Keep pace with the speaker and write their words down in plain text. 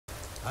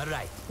All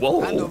right.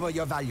 Whoa. Hand over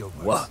your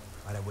valuables. What?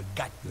 Or I will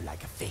gut you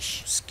like a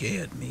fish.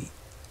 Scared me.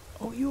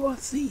 Oh, you are a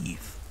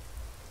thief.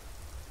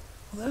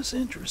 Well, that's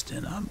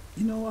interesting. I'm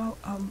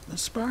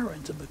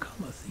aspiring to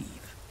become a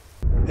thief.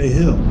 Hey,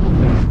 Hill.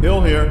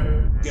 Hill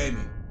here.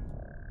 Gaming.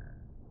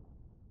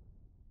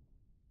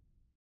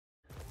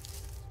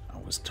 I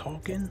was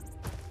talking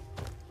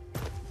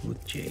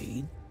with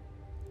Jade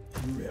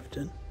in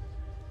Riften,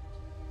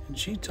 and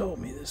she told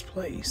me this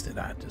place that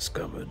I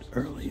discovered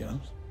earlier,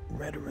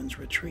 Veteran's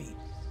Retreat,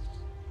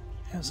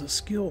 has a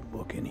skill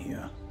book in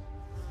here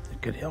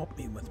that could help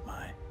me with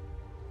my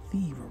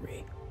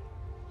thievery.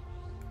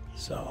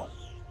 So,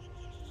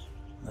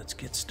 let's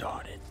get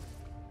started.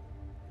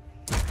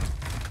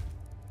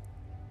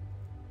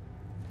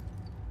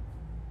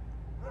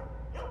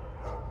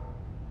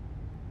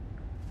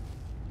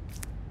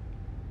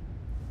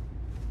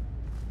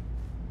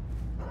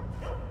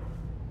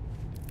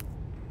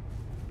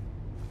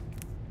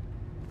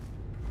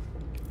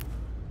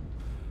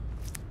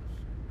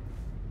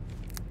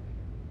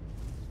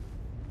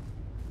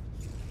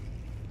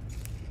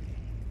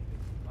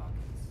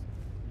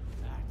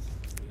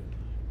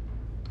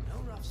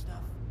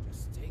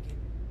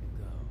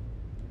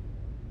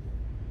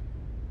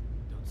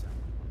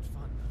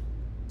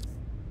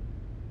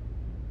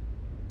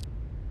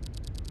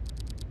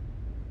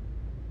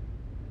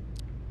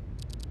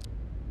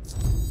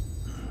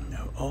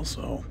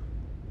 Also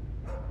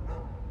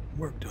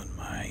worked on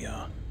my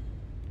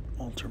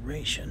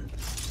alteration,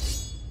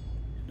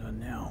 and I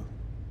now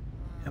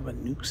have a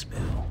new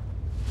spell,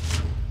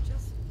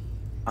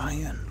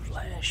 Iron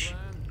Flesh.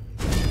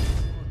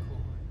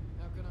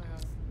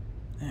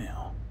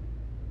 Now,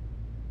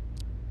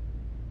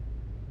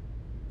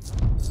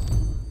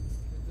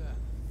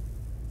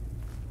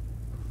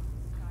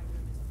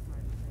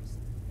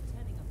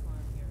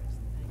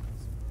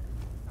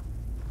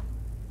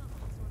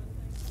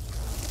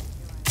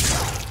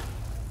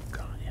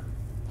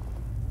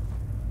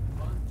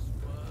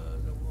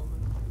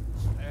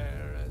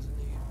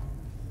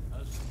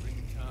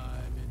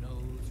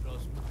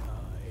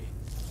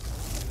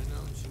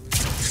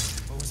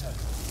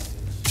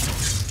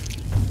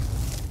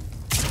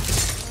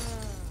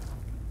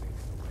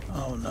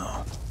 oh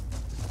no.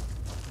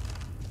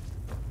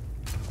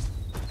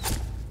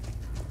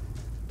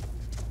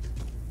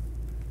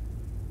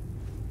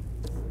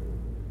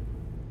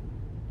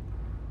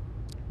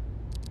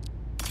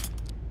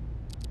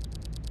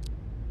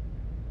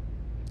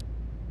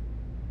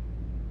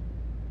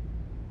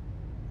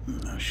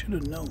 I should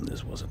have known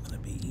this wasn't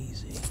going to be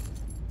easy.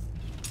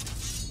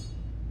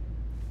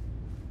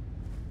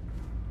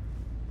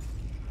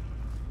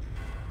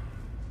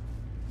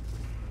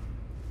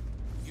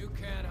 You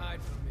can't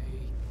hide from me.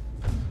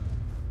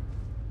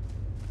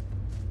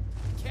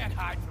 You can't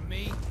hide from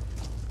me.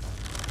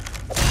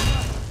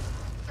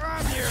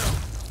 I'm you.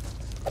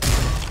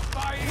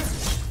 Fight.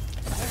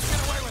 Let's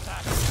get away with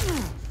that.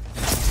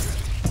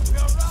 We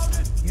are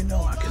routed. You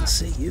know I can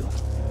see you.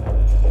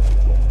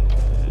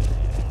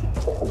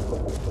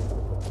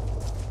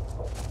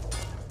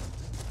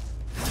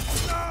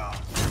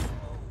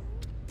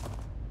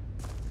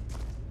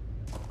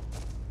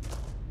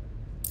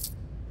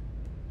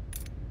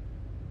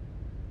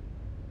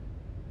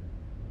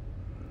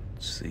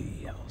 Let's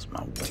see, how's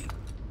my weight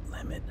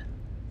limit?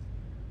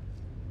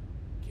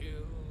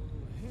 Kill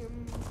him.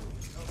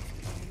 Don't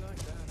be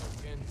like that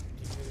again.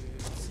 If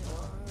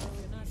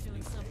you're not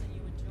doing something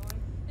you enjoy,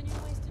 then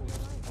you're wasting your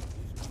life.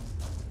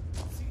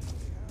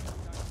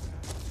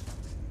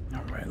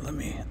 Alright, let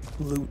me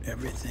loot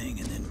everything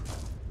and then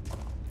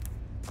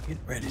get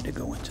ready to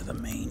go into the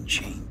main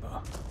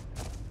chamber.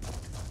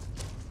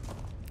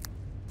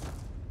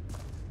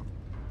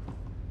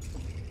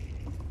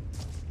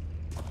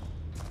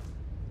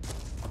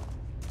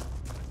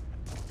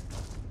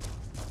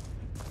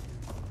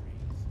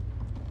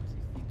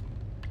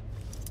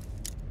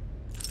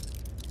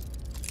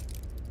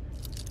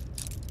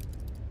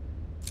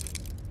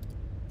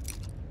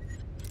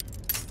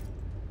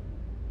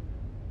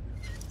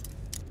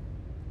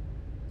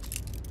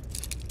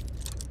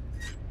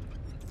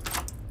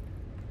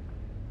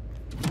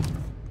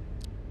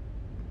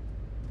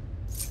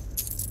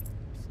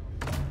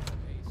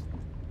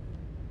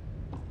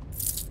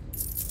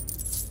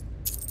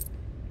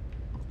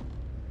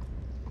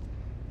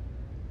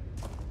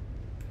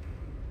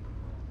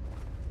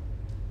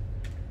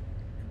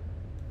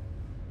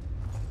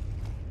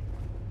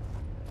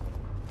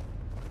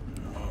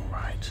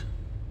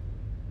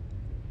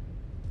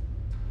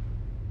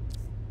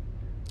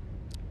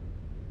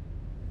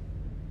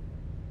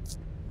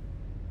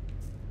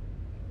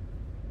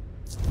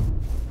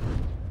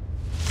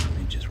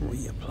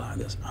 Reapply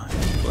this iron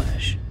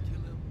flesh.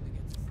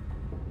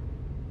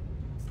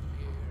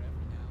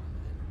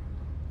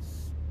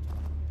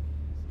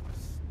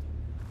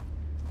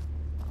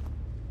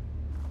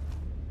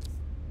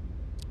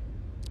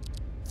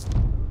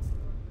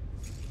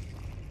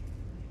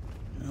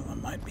 Well, I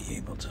might be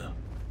able to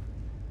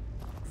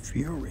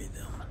fury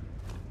them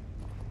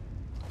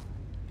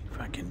if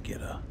I can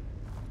get a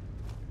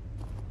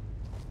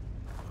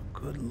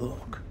good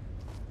look.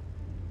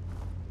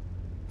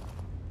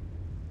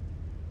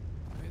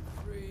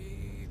 With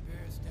 3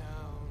 bears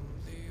down,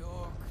 the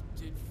orc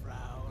did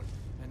frown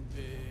and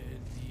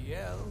bid the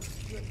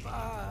elf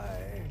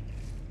goodbye.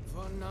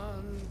 For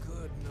none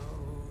could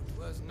know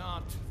 'twas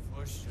not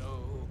for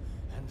show,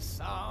 and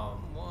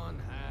someone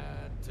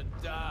had to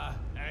die.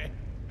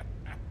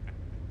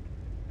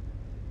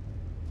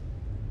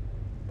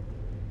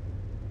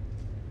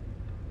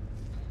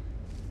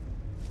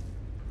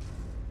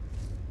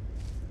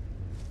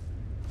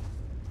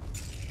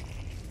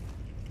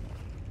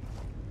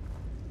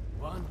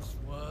 Once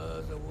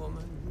was a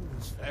woman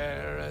as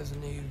fair as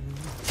an evening.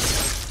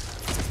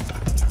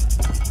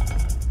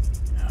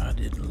 I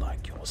didn't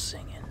like your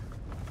singing.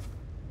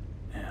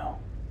 Now,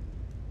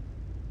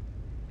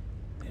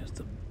 there's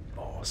the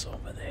boss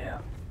over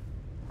there.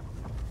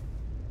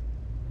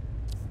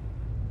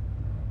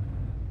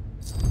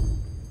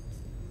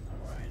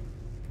 Alright.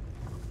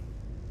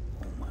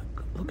 Oh my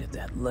god, look at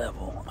that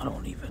level. I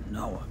don't even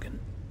know I can...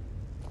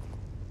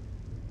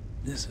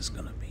 This is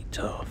gonna be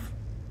tough.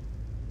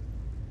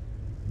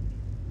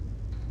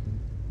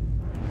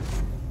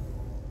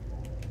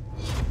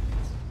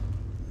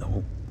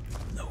 Nope,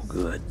 no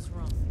good. What's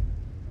wrong?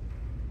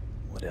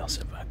 What else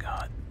have I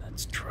got?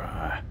 Let's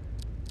try.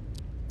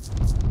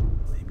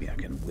 Maybe I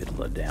can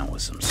whittle her down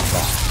with some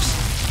sparks.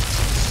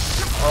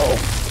 Oh!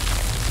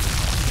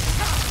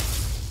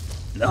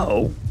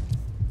 No!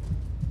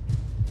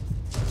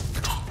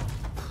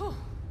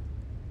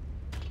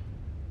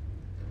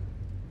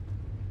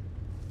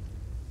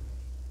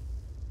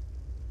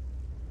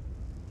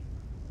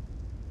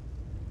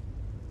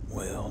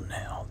 Well,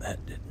 now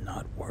that did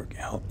not work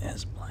out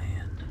as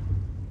planned.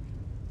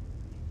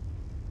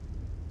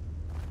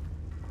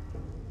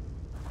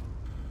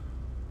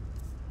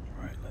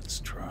 Alright, let's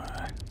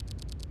try.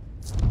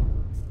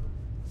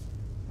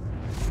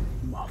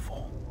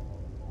 Muffle.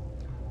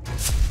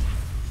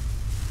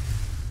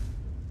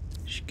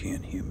 She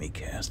can't hear me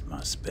cast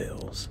my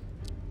spells.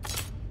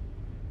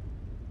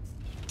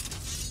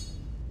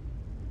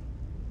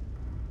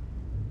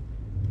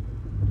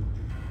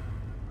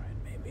 Alright,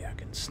 maybe I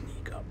can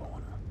sneak up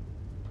on her.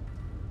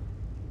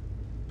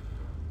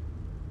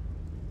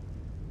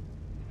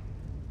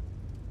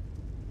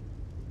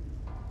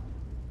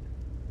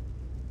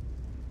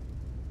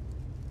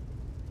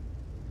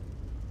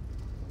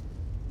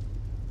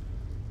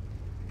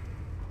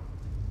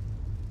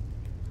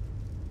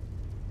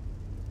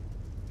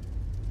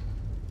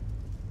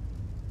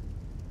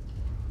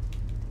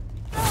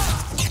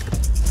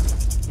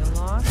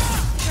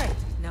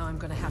 I'm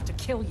gonna have to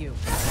kill you.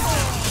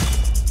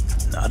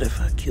 Not if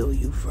I kill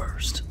you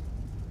first.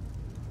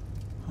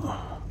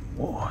 Oh,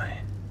 boy.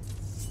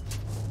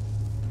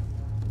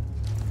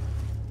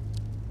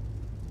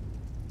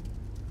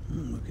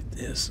 Look at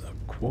this. A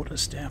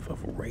quarterstaff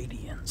of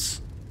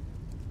radiance.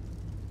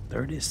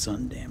 30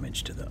 sun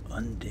damage to the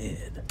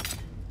undead.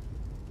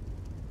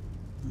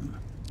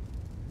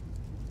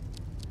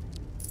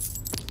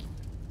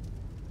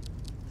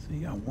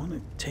 See, I want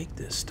to take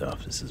this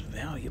stuff. This is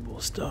valuable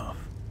stuff.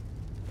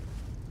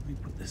 Let me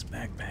put this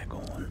backpack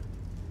on.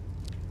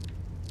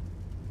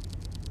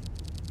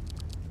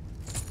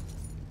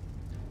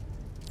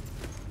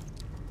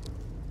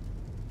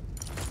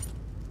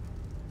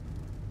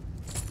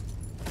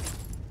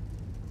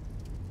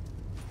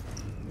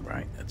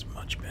 Right, that's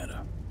much better.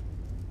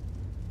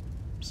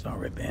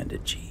 Sorry,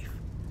 Bandit Chief.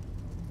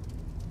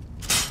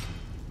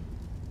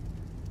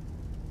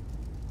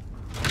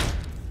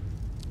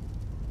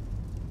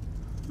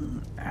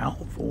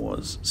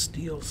 Alvor's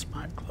steel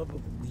spike club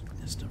of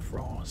weakness to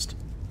frost.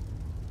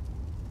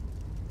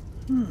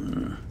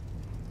 I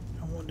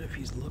wonder if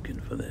he's looking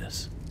for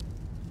this.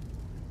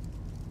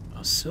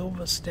 A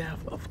silver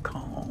staff of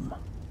calm.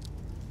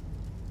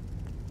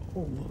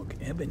 Oh look,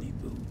 ebony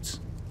boots.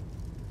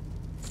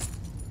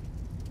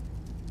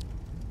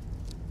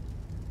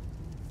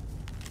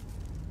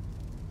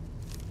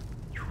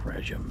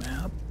 Treasure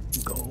map,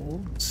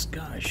 gold,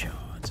 sky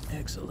shards.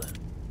 Excellent.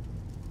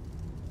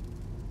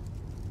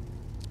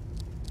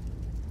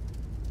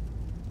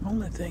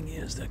 Only thing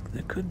is that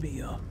there could be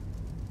a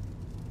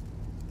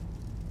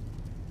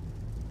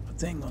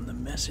thing on the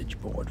message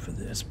board for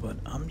this, but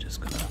I'm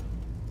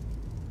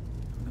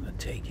gonna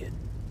take it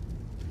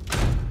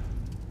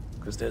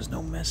because there's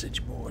no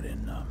message board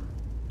in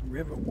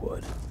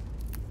Riverwood.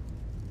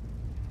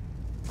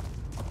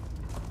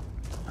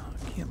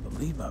 I can't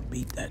believe I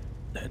beat that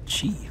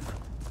chief.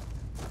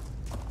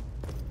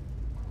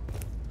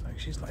 Like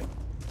she's like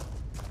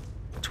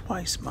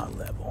twice my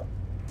level.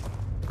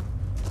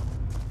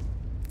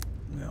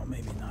 Well,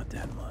 maybe not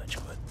that much,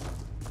 but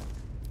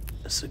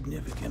a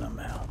significant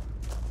amount.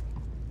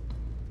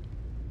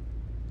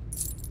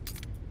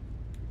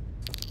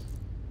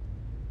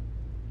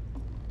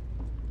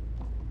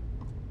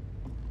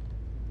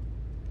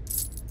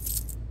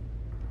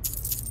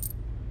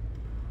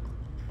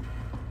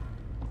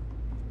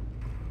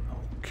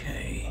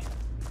 Okay.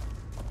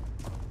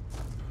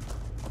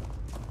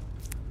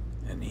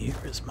 And here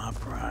is my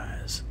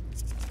prize.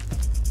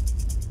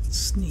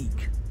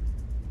 Sneak.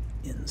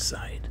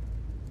 sight.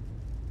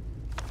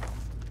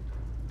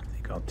 I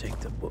think I'll take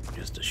the book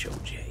just to show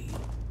Jade.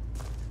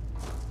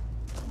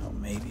 You know,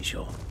 maybe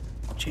she'll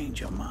change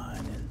her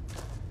mind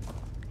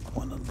and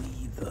want to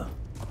leave the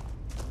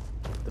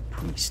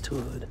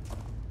priesthood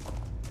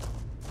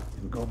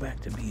and go back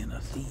to being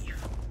a thief.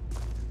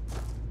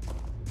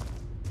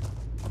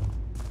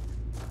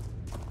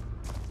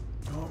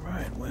 All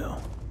right,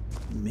 well,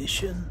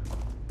 mission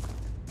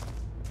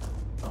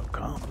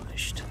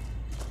accomplished.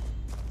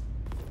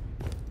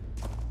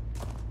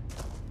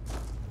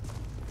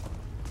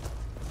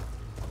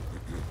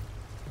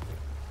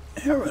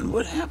 Aaron,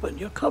 what happened?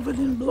 You're covered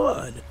in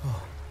blood.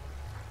 Oh,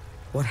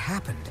 what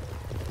happened?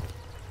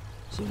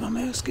 So I'm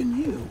asking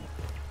you.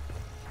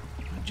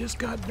 I just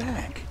got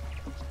back.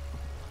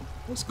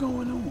 What's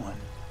going on?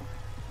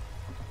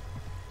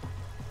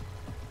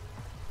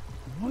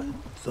 What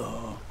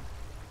the?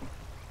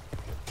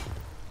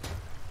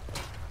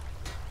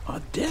 A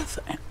death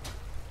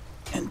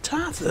and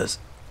Tathas,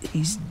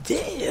 he's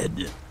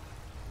dead.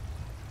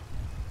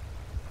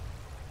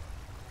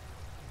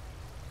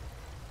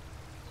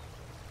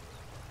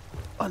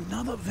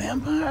 Another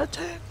vampire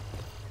attack?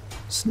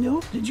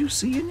 Snilf, did you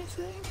see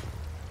anything?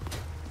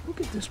 Look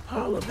at this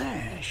pile of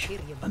ash.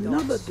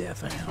 Another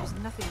death There's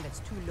hound. nothing that's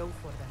too low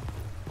for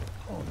them.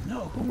 Oh no,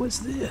 who is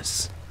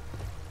this?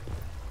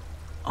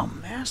 A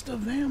master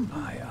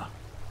vampire.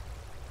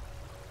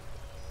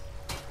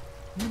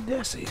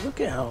 Desi,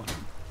 look out.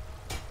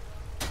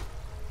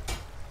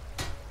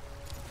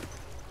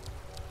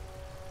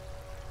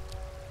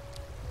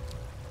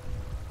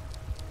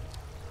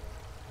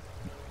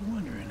 I'm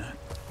wondering,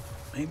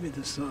 maybe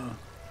this, oh,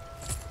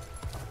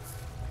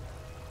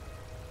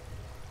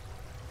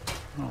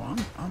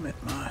 I'm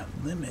at my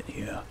limit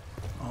here,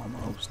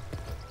 almost.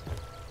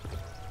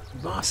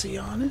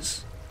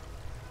 Bassianus?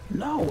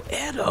 No,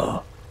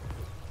 Edda.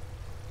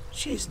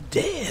 She's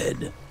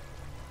dead.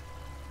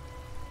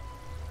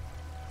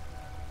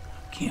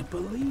 I can't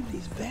believe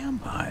these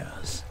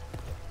vampires.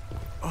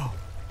 Oh,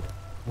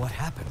 what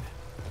happened?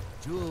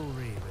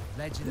 Jewelry with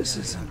legendary This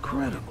is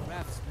incredible.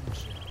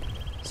 craftsmanship.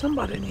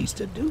 Somebody needs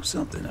to do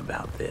something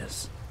about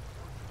this.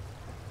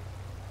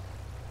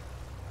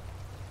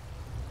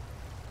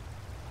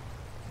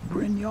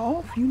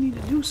 Brynjolf, you need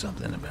to do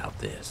something about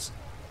this.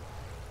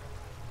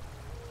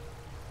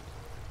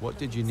 What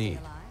did you need?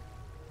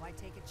 Why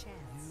take a chance?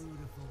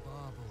 Beautiful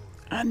baubles.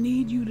 I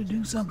need you to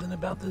do something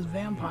about this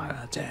vampire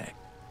attack.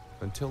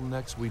 Until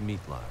next we meet,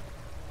 lad.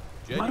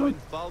 Genuine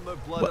Falmer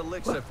blood what-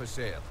 elixir what- for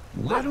sale.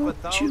 why Lived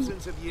for don't you-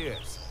 thousands of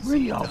years.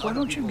 Brynjolf, why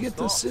don't you People's get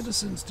the thoughts.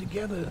 citizens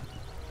together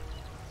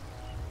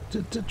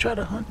to try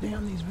to hunt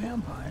down these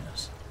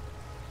vampires?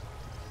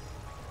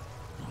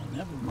 Oh,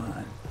 never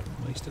mind.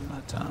 I'm wasting my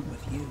time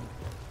with you.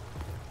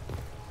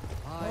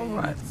 All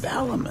right,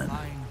 Balaman.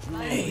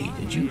 Hey,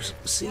 did you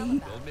see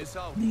Don't miss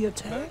out. the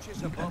attack?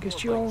 Purchase a I bottle guess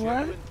of you're all right?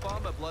 genuine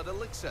Falmer blood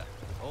elixir.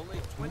 Only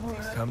 20 All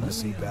right. cents. Come to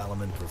see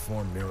Balaman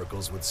perform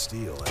miracles with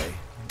steel, eh?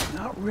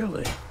 Not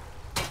really.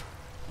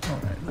 All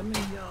right, let me,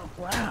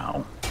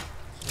 wow.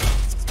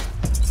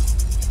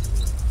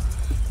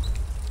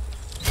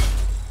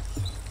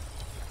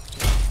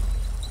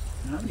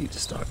 I need to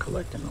start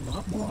collecting a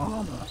lot more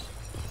armor.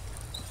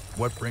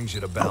 What brings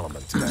you to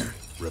Balaman today?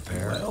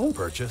 Repair? Well-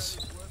 Purchase?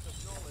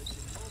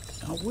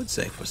 I would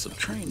say for some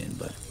training,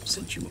 but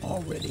since you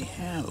already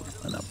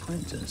have an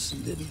apprentice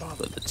and didn't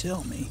bother to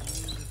tell me,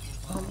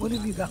 what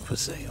have you got for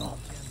sale?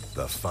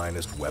 The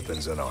finest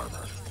weapons and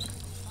armor.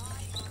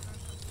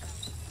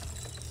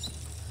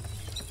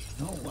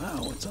 Oh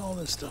wow, what's all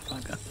this stuff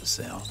I got to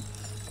sell?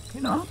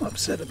 You know, I'm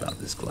upset about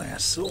this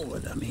glass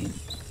sword. I mean,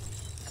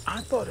 I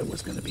thought it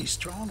was going to be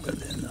stronger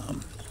than,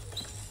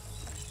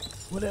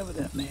 whatever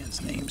that man's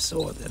name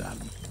sword that I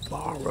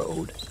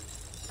borrowed.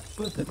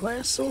 But the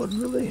glass sword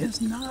really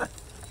is not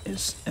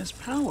as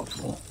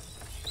powerful.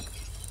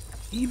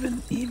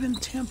 Even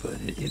tempered,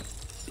 it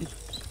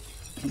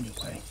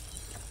anyway.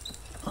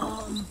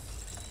 Oh,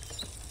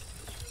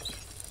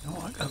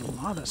 I got a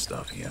lot of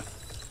stuff here.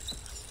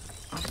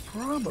 I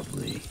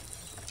probably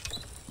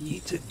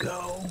need to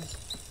go.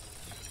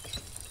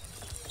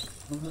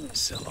 Well, let me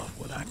sell off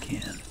what I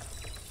can.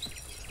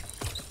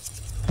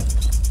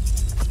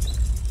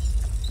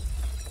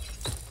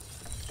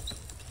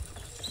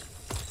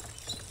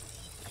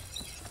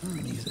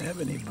 These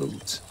ebony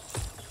boots.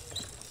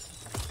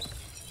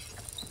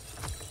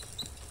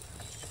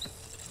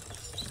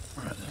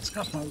 Alright, that's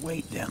got my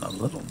weight down a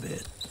little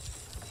bit.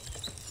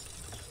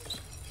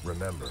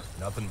 Remember,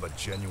 nothing but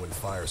genuine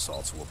fire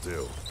salts will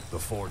do. The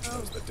forge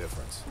knows the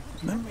difference.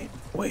 Let me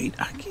wait,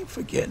 I keep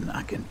forgetting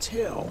I can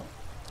tell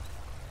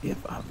if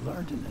I've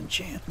learned an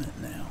enchantment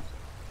now.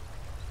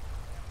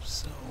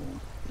 So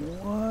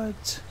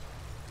what?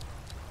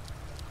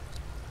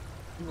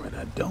 Right,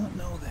 I don't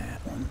know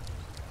that one.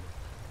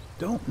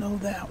 Don't know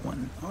that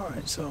one.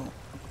 Alright, so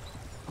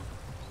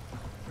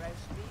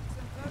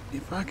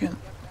if I can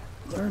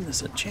learn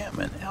this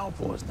enchantment,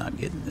 Alvor is not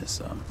getting this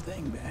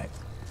thing back.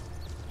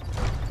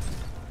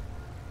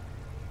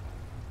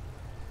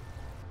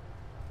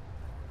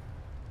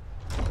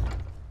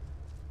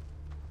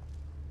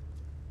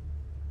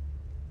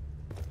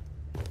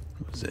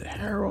 is it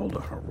Harold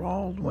or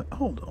Harald? Wait,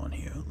 hold on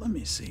here. Let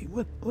me see.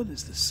 What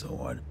is this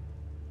sword?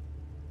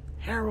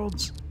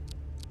 Harold's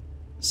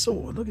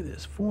sword. Look at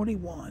this.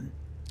 41.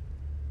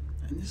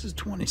 And this is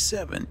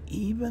 27.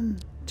 Even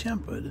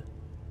tempered.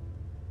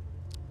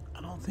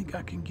 I don't think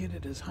I can get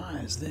it as high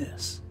as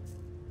this.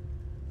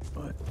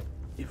 But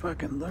if I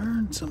can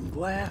learn some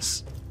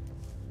glass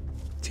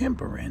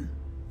tempering,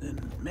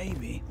 then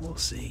maybe. We'll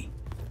see.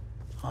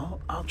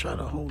 I'll try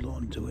to hold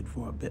on to it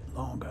for a bit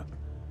longer.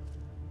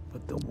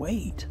 But the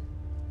weight,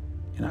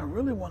 and I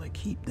really want to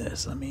keep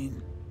this. I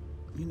mean,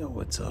 you know,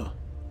 it's a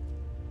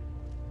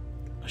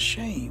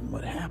shame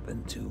what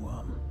happened to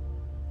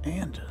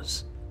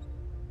Anders.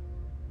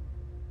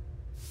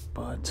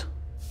 But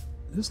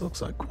this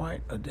looks like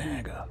quite a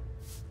dagger.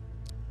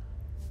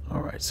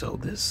 Alright, so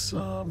this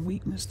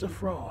weakness to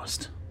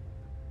frost.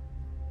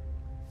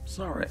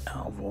 Sorry,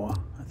 Alvor.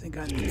 I think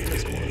I need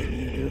this more than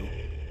you do.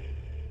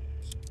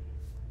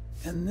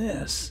 And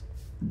this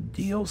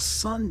deals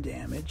sun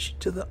damage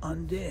to the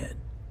undead.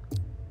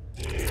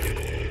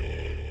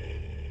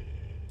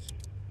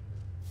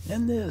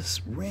 And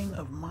this Ring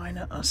of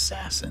Minor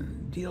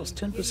Assassin deals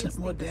 10%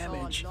 more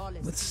damage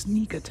with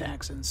sneak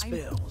attacks and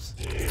spells.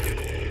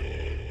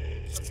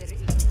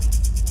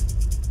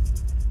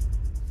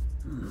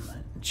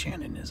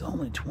 Enchanting is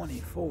only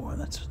 24.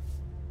 That's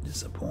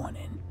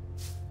disappointing.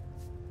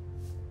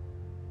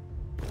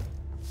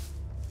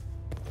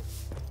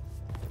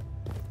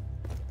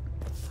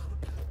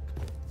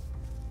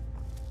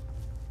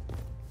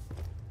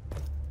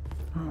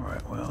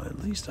 Alright, well, at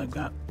least I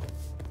got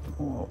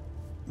more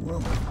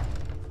room.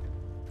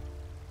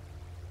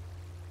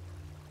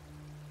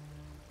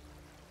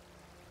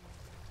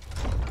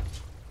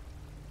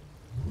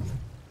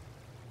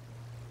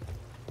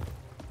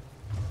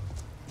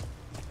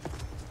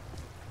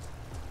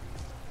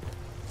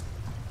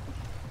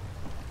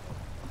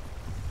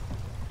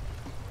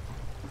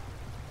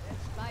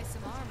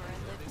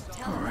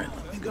 Alright,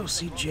 let me go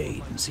see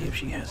Jade and see if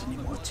she has any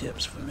more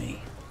tips for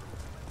me.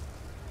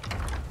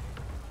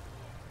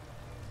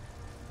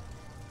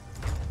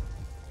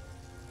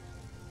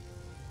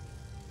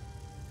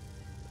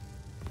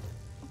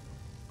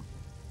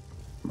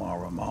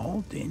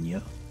 Maramal,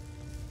 Dinya,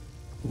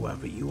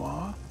 whoever you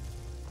are.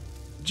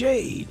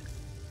 Jade!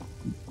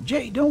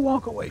 Jade, don't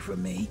walk away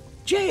from me.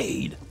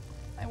 Jade!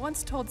 I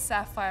once told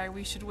Sapphire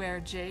we should wear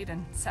jade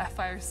and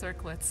sapphire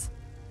circlets.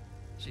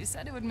 She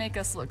said it would make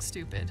us look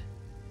stupid.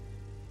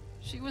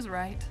 She was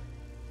right.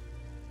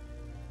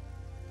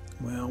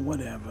 Well,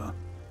 whatever.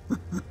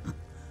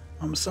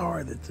 I'm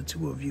sorry that the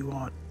two of you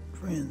aren't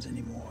friends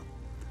anymore.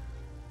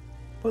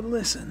 But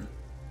listen,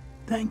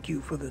 thank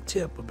you for the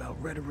tip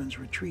about Redguard's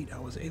Retreat. I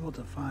was able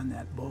to find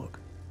that book.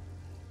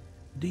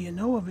 Do you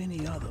know of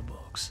any other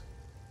books?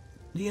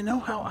 Do you know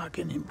how I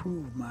can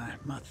improve my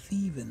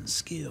thieving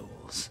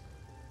skills?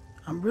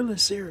 I'm really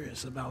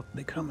serious about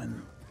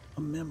becoming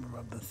a member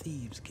of the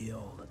Thieves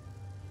Guild.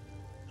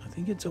 I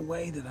think it's a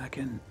way that I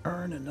can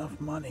earn enough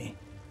money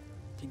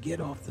to get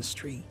off the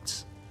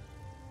streets.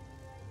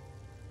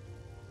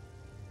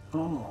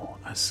 Oh,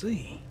 I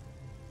see.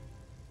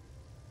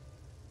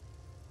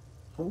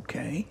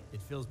 Okay.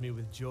 It fills me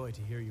with joy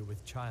to hear you're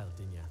with child,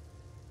 Dinya.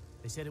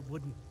 They said it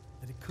wouldn't,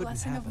 that it couldn't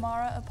Blessing happen. of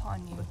Mara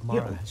upon you. But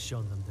Mara has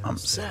shown them their I'm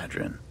mistake.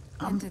 Sadrin.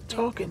 I'm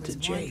talking to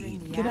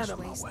Jade. Get out of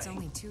my way.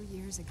 Only 2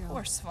 years ago.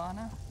 Poor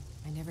Svana.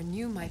 I never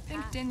knew my I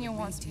think path Dinya would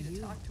wants lead me to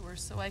you. talk to her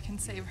so I can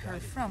save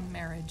her from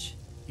marriage.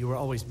 You were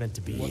always meant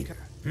to be here.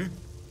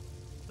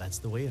 That's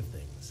the way of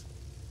things.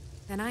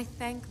 Then I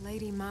thank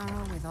Lady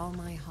Mara with all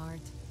my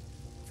heart.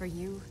 For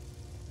you,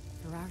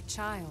 for our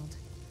child.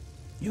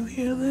 You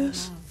hear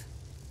this?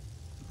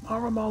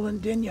 Love. Maramal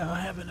and Dinya are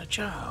having a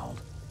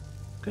child.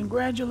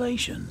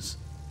 Congratulations.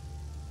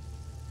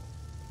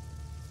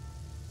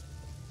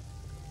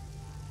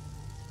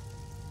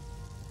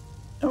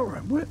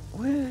 Alright, where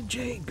did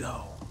Jade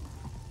go?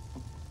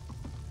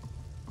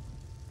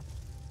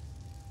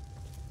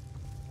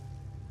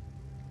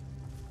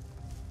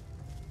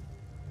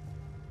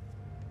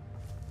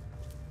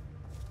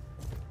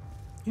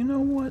 You know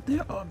what?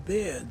 There are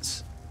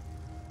beds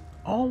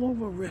all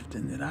over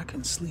Riften that I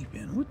can sleep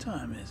in. What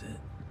time is it?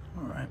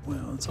 Alright,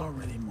 well, it's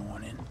already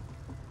morning.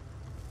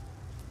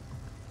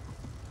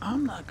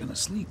 I'm not gonna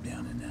sleep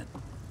down in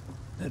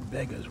that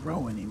beggar's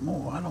row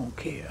anymore. I don't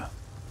care.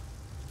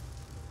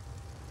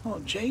 Oh,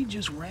 Jade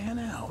just ran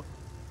out.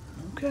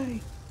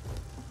 Okay.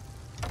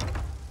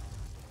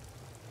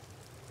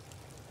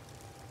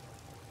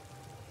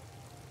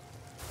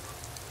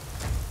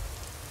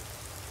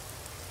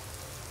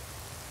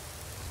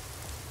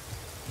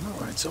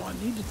 Alright, so I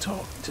need to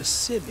talk to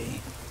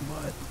Sibby,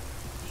 but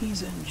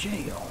he's in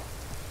jail.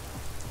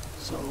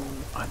 So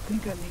I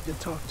think I need to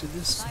talk to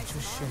this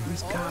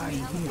guy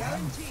here.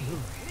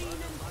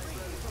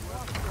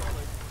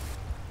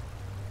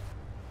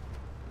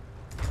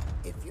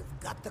 If you've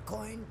got the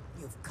coin,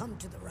 you've come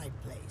to the right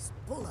place.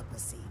 Pull up a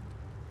seat.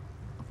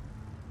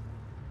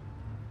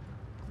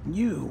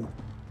 You.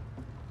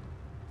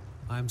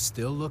 I'm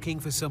still looking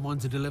for someone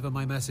to deliver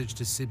my message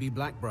to Sibby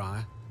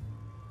Blackbriar.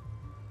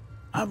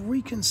 I've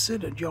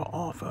reconsidered your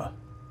offer.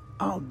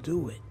 I'll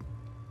do it.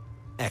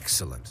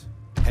 Excellent.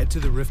 Head to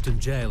the Riften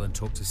jail and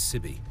talk to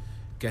Sibby.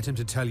 Get him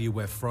to tell you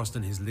where Frost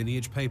and his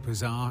lineage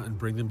papers are and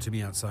bring them to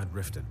me outside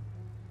Riften.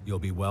 You'll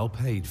be well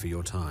paid for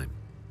your time.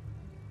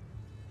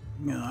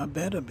 Yeah, I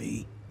better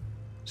be.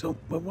 So,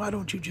 but why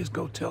don't you just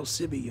go tell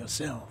Sibby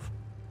yourself?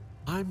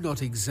 I'm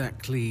not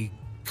exactly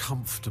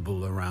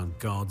comfortable around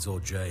guards or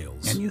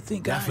jails. And you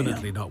think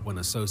Definitely not when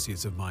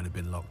associates of mine have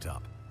been locked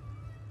up.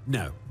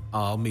 No,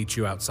 I'll meet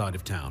you outside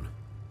of town.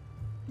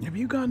 Have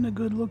you gotten a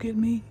good look at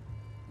me?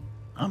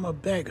 I'm a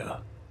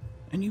beggar.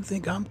 And you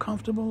think I'm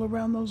comfortable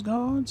around those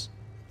guards?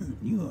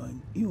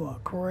 You are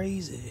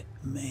crazy,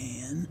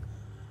 man.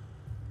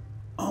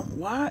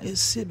 Why is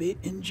Sibby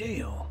in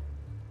jail?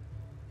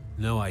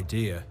 No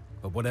idea,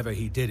 but whatever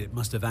he did, it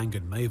must have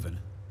angered Maven.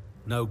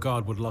 No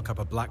guard would lock up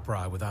a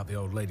Blackbriar without the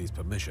old lady's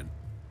permission.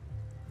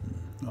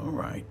 All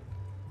right.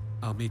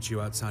 I'll meet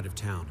you outside of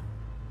town.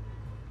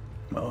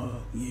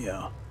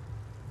 Yeah.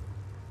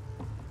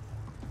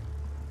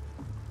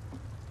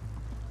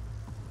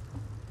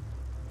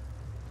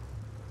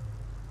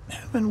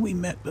 Haven't we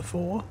met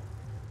before?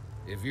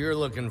 If you're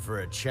looking for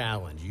a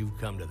challenge, you've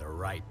come to the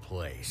right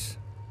place.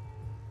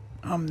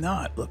 I'm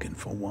not looking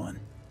for one.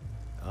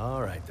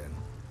 All right, then.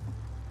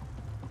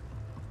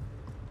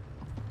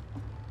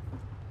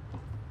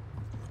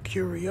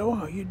 Curio,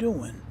 how you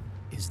doing?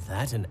 Is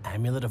that an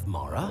amulet of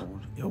Mara?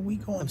 Are we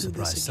going I'm through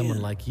surprised this someone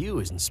again? like you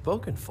isn't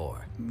spoken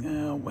for.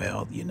 Yeah,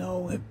 well, you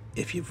know,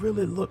 if you've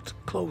really looked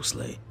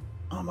closely,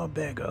 I'm a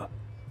beggar.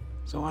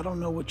 So I don't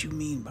know what you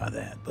mean by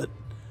that, but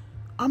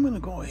I'm gonna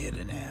go ahead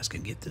and ask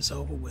and get this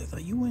over with. Are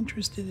you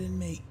interested in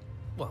me?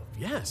 Well,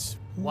 yes.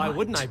 Why What?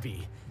 wouldn't I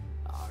be?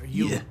 Are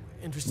you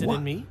interested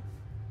in me?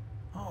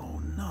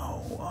 Oh,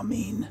 no. I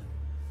mean,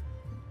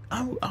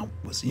 I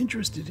was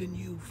interested in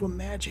you for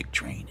magic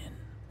training.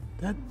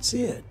 That's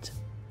it.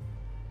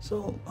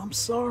 So, I'm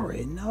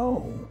sorry,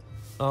 no.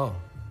 Oh.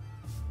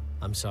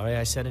 I'm sorry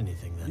I said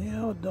anything then.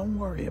 Yeah, don't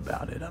worry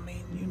about it. I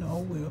mean, you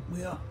know,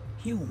 we're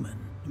human,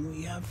 and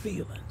we have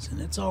feelings,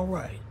 and it's all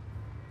right.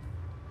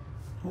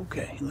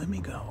 Okay, let me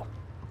go.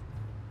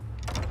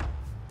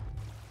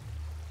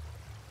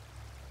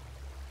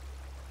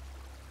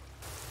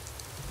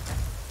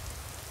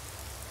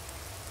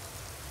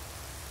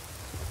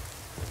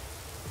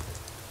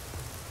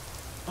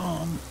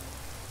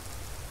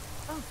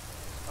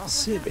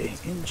 Sibby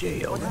in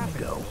jail. Let me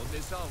go.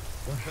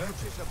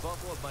 Purchase a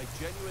bottle of my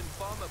genuine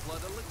farmer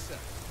blood elixir.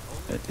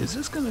 Is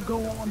this gonna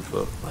go on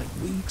for like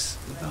weeks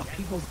about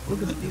people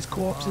looking at these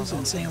corpses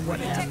and saying what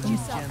happened?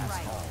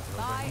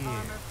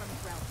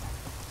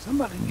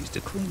 Somebody needs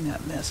to clean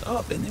that mess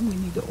up, and then we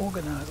need to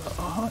organize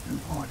a hunting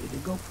party to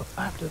go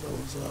after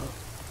those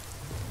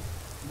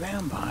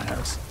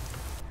vampires.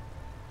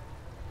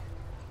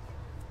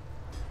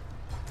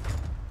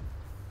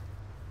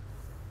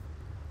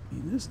 I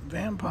mean, this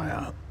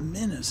vampire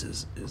menace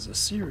is a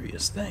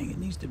serious thing. It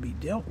needs to be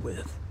dealt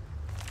with.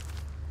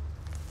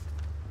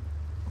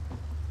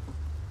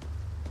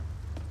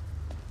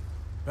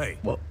 Hey,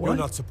 What? you're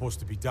not supposed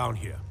to be down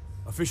here.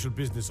 Official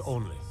business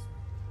only.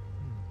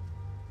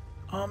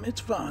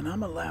 It's fine.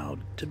 I'm allowed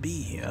to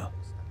be here.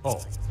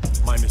 Oh,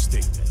 my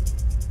mistake then.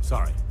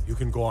 Sorry, you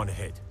can go on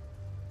ahead.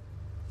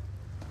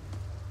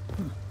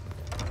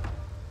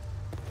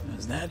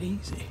 It's that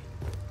easy.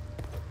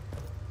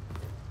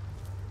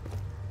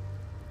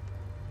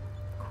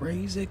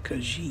 Crazy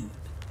Khajiit.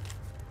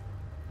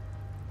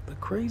 But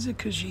Crazy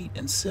Khajiit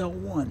in Cell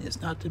 1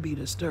 is not to be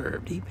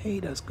disturbed. He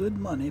paid us good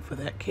money for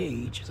that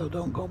cage, so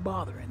don't go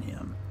bothering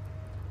him.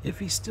 If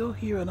he's still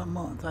here in a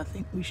month, I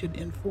think we should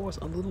enforce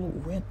a little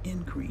rent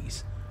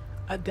increase.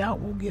 I doubt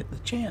we'll get the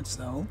chance,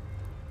 though.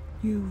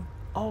 You've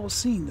all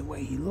seen the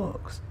way he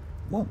looks.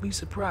 Won't be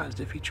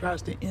surprised if he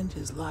tries to end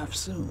his life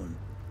soon.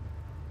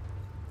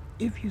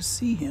 If you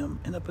see him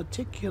in a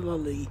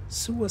particularly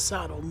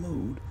suicidal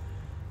mood,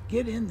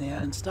 get in there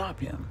and stop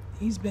him.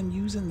 He's been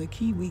using the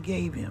key we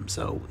gave him,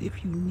 so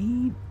if you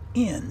need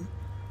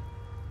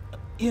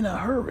in a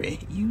hurry,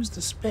 use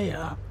the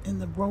spare in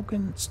the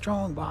broken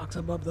strongbox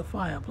above the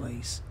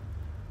fireplace.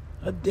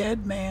 A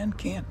dead man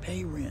can't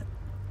pay rent.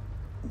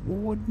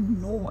 Warden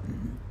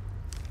Norton.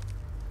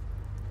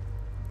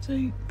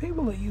 See,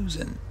 people are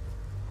using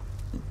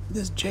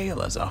this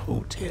jail as a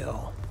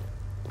hotel.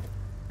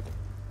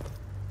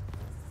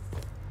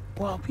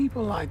 While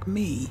people like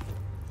me,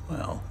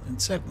 well,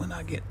 except when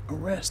I get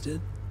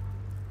arrested,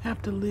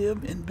 have to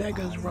live in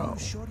Beggar's Row. Are you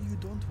sure you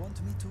don't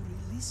want me to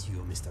release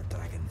you, Mr.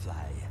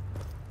 Dragonfly?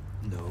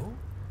 No?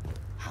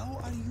 How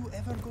are you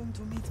ever going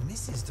to meet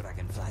Mrs.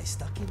 Dragonfly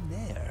stuck in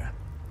there?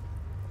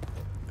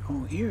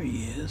 Oh, here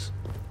he is.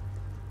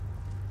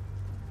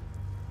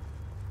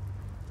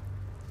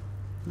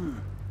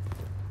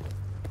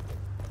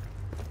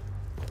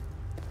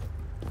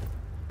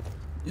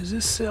 Is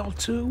this cell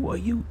 2? Are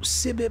you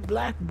Sibby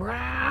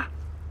Blackbriar?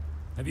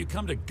 Have you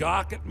come to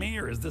gawk at me,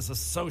 or is this a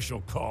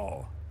social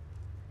call?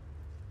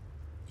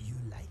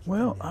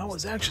 Well, I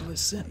was actually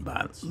sent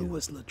by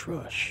Louis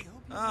Latruche.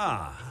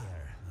 Ah,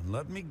 and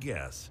let me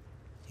guess.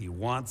 He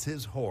wants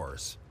his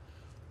horse.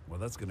 Well,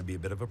 that's going to be a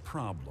bit of a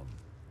problem.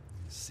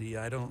 See,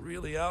 I don't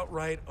really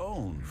outright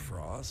own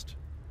Frost.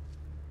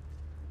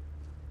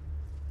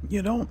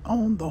 You don't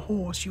own the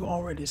horse you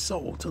already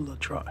sold to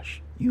LaTrush.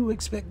 You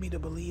expect me to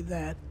believe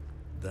that?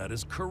 That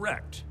is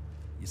correct.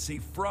 You see,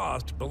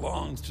 Frost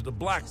belongs to the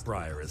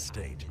Blackbriar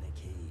estate.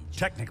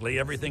 Technically,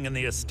 everything in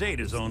the estate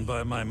is owned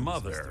by my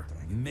mother,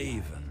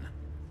 Maven.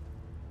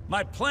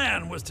 My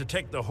plan was to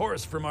take the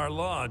horse from our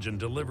lodge and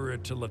deliver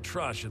it to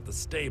LaTrush at the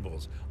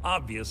stables.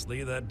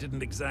 Obviously, that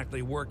didn't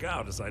exactly work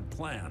out as I'd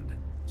planned.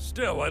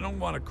 Still, I don't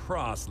want to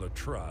cross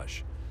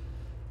LaTrush.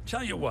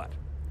 Tell you what,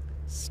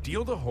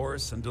 steal the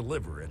horse and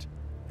deliver it,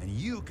 and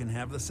you can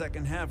have the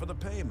second half of the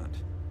payment.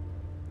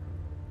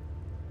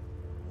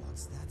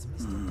 What's that,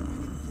 Mr.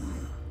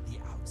 Dragonfly? The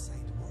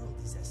outside world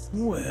is as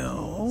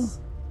Well,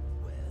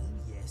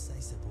 yes, I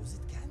suppose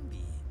it can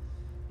be.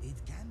 It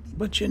can be.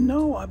 But you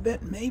know, I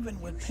bet Maven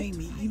would pay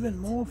me even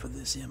more for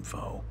this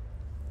info.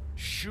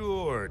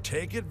 Sure,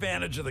 take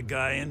advantage of the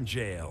guy in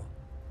jail.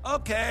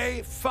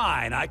 Okay,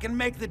 fine, I can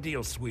make the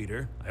deal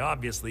sweeter. I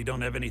obviously don't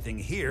have anything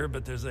here,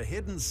 but there's a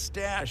hidden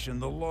stash in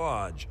the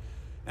lodge.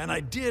 And I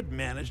did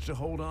manage to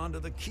hold on to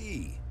the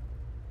key.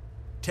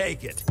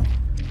 Take it.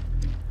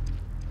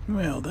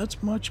 Well,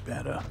 that's much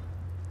better.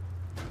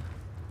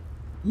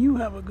 You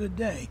have a good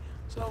day.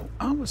 So,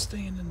 I was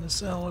staying in the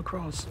cell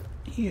across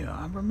here.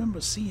 I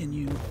remember seeing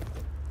you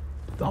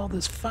with all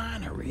this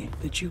finery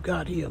that you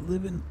got here,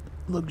 living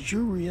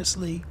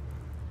luxuriously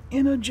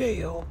in a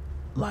jail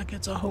like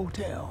it's a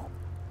hotel.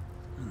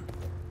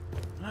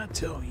 I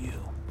tell you,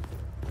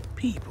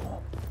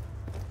 people.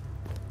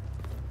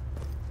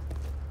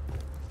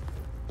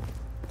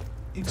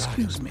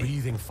 Excuse me.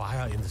 Breathing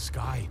fire in the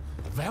sky.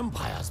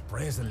 Vampires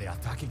brazenly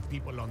attacking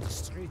people on the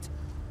street.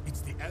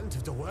 It's the end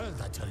of the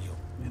world, I tell you.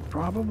 It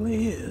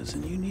probably is,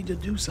 and you need to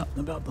do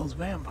something about those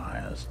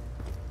vampires.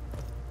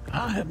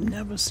 I have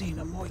never seen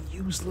a more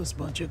useless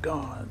bunch of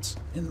guards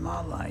in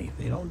my life.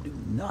 They don't do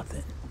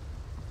nothing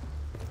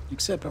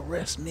except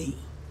arrest me.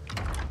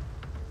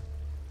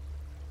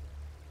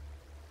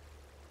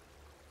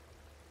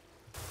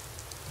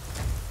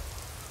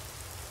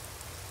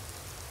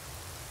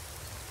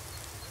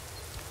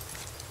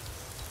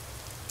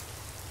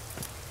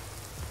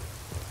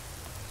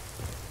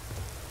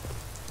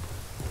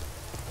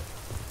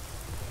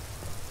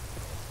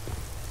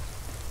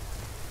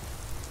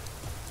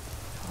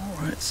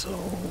 Alright, so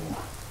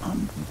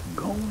I'm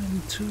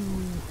going to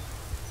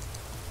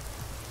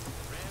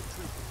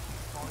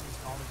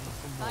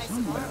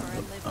somewhere,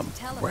 a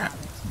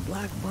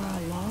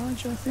Blackbriar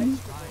Lodge, I think.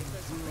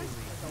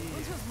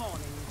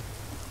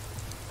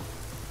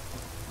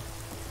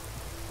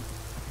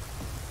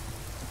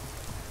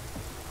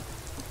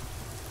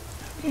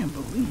 I can't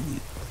believe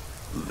it.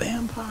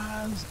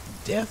 Vampires,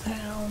 death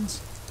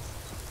hounds.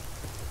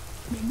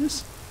 I mean,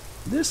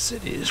 this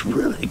city is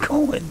really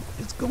going,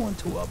 it's going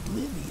to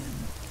oblivion.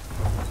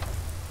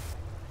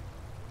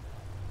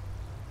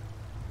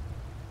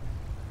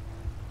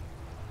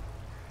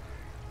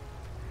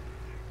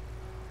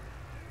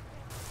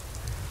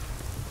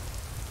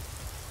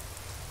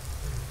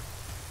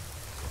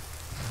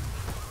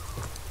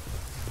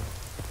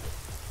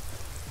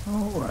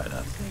 Alright,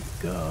 I think,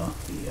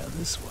 yeah,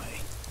 this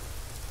way.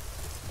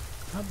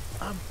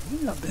 I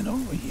think I've been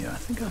over here. I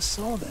think I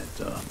saw that,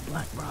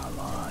 Blackbriar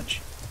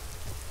Lodge.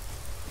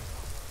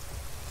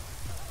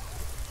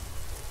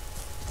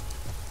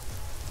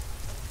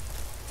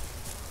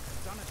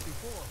 I've done it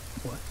before.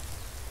 What?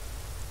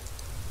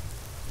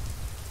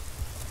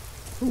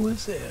 Who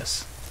is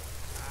this?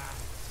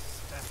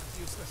 Steph is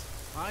useless.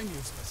 I'm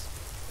useless.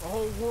 The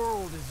whole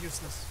world is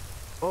useless.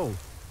 Oh,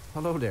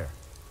 hello there.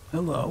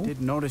 Hello. I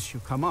did notice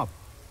you come up.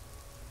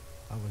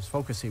 I was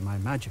focusing my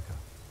magicka.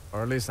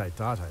 Or at least I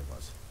thought I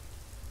was.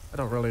 I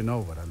don't really know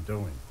what I'm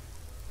doing.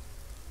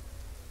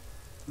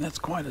 That's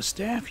quite a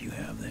staff you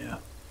have there.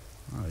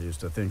 I used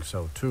to think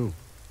so too.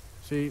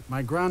 See,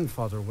 my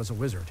grandfather was a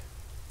wizard.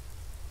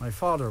 My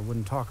father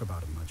wouldn't talk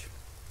about it much.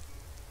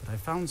 But I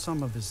found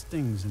some of his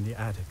things in the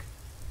attic,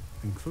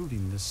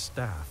 including this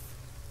staff.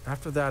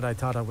 After that, I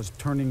thought I was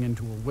turning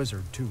into a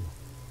wizard too,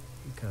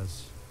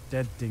 because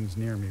dead things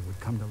near me would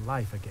come to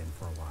life again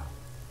for a while.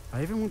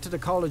 I even went to the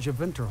College of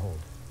Winterhold.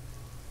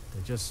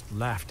 They just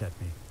laughed at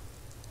me.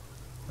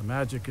 The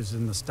magic is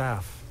in the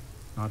staff,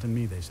 not in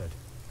me, they said.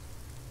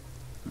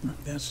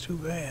 That's too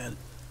bad.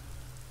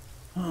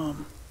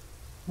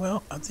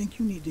 Well, I think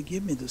you need to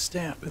give me the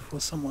staff before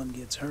someone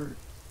gets hurt.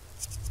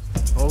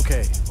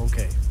 Okay.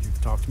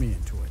 You've talked me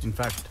into it. In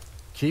fact,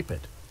 keep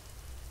it.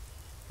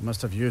 I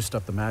must have used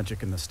up the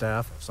magic in the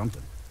staff or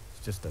something.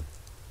 It's just a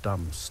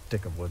dumb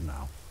stick of wood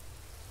now.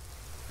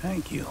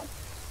 Thank you.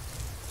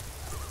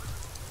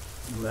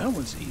 Well, that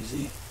was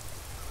easy.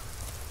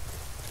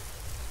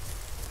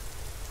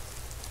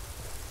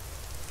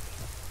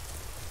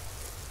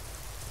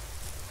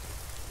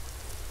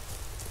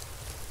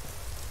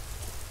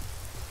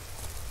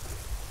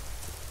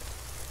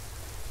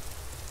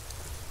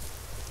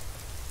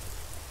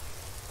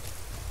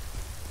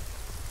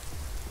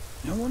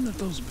 I wonder if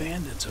those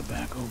bandits are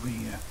back over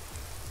here.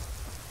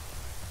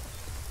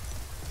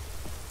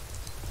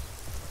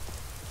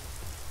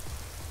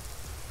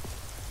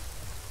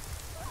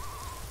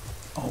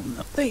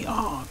 They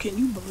are. Can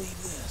you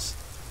believe this?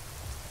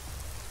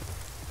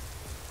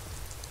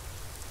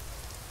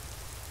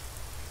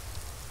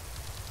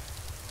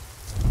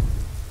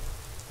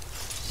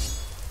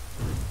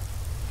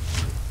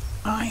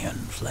 Iron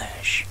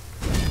flesh.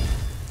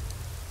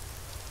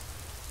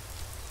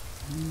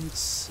 Let's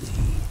see.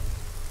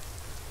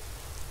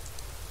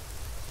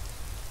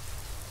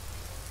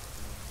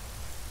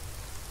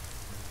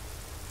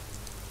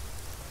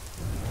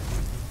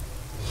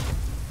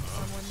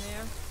 Someone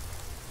there?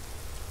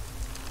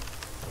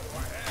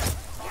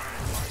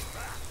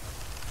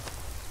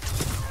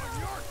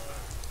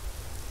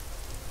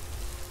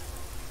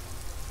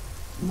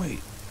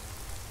 Wait.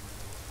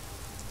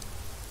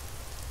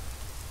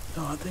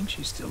 No, I think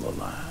she's still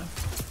alive.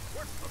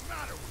 What's the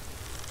matter with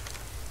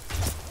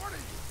you? What are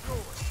you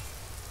doing?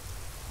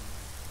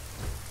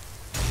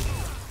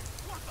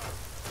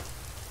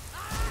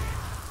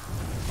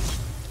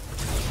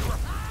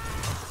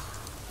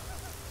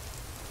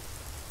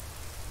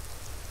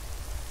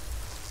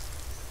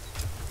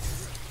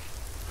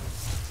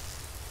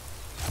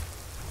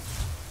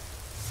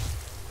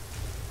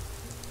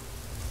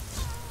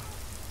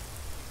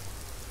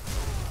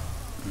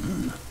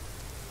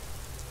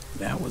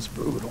 That was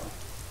brutal.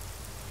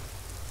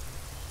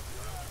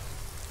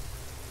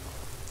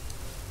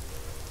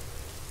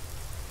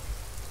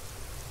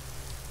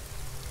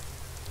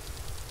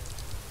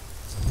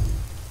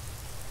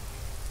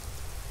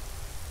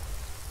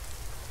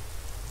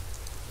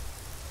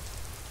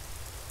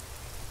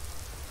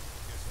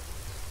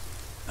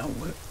 Oh,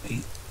 what?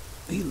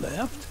 He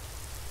left?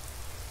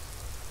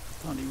 I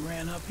thought he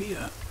ran up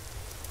here.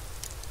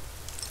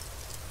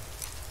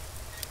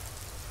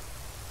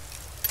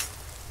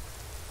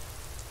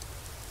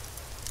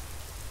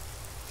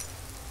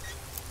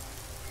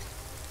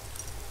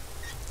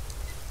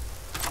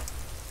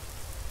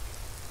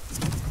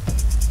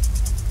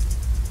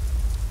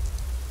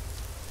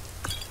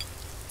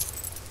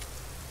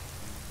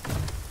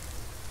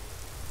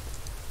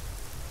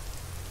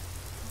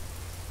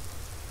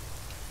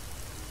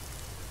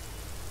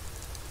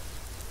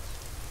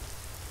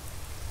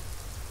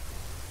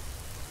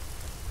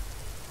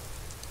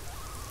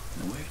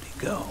 Where'd he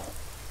go?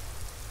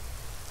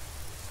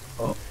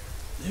 Oh,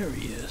 there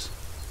he is.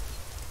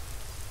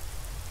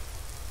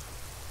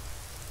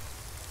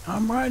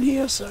 I'm right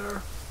here,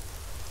 sir.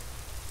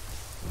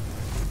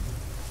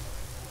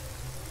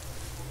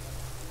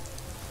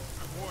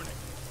 I'm warning.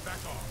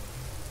 Back off.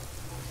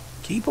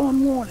 Keep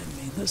on warning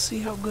me. Let's see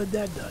how good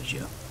that does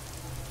you.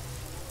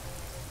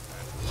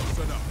 That's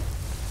enough.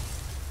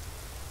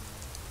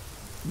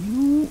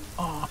 You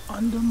are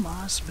under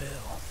my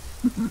spell.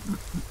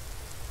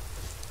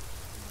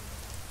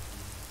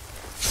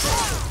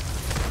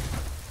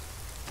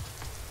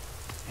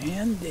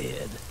 And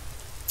dead.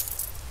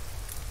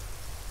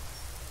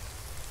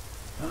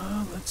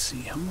 Let's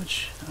see how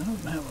much. I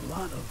don't have a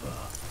lot of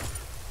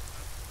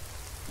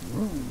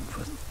room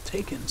for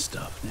taking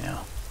stuff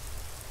now.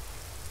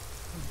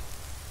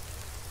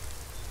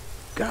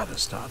 Gotta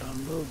start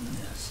unloading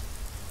this.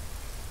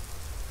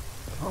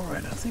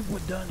 Alright, I think we're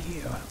done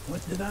here.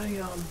 What did I,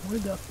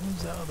 who's the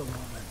other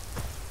woman?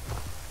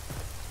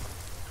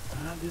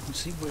 I didn't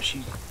see where she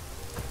was.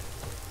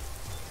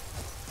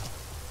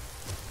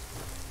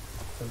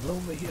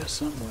 Over here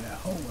somewhere.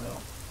 Oh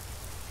well.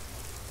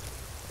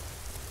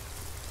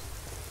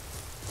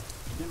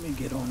 Let me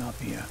get on up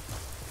here.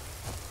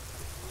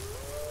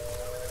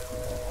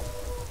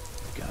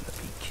 You gotta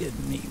be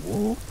kidding me,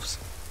 wolves.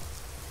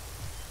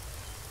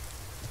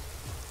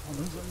 Oh,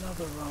 there's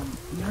another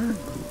nerd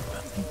group.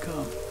 I think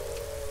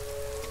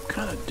I'm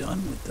kind of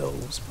done with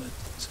those, but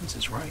since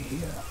it's right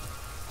here.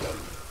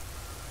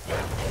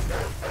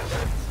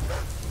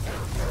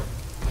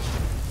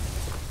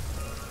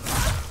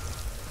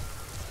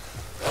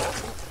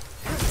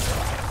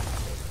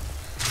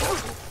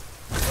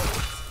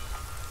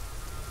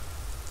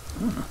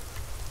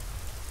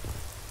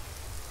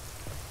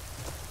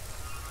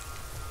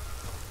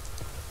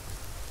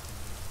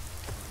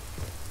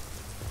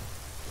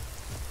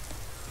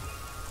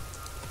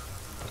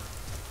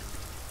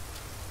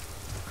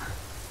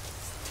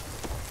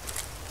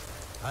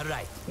 All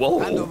right. Whoa.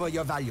 Hand over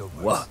your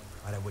valuables. What?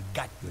 Or I will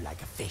gut you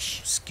like a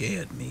fish.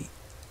 Scared me.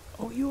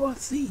 Oh, you are a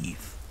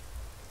thief.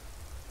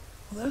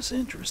 Well, that's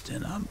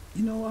interesting. I'm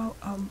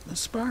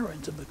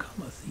aspiring to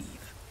become a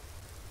thief.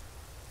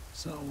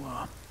 So,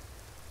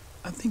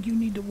 I think you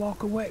need to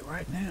walk away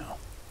right now.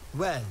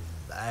 Well,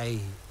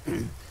 I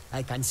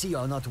can see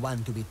you're not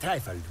one to be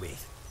trifled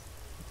with.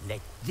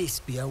 Let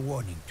this be a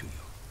warning to you.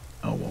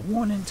 Oh, a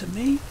warning to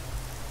me?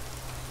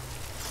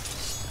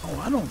 Oh,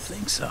 I don't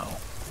think so.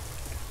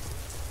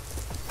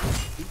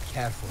 Be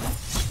careful.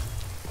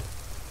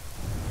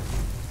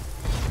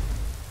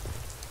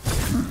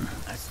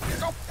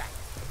 Stop that!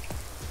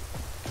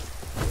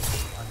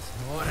 Once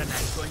more and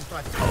I'm going to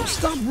attack. Oh,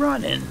 stop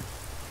running!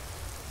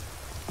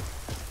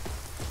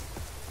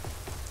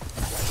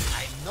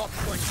 I'm not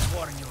going to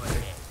warn you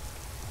again.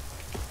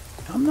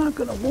 I'm not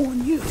gonna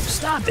warn you.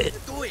 Stop it!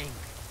 What are you doing?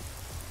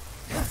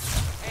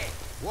 Hey,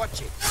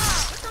 watch it.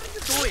 What are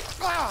you doing?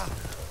 Ah!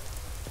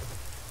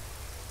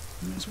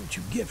 That's what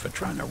you get for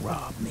trying to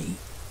rob me.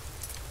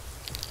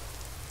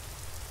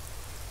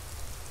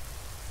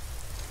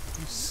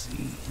 Let's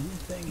see,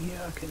 anything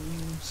here I can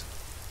use?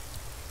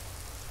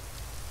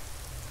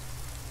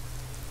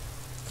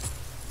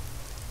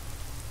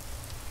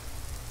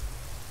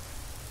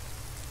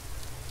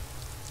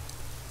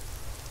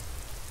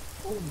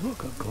 Oh,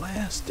 look, a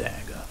glass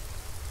dagger.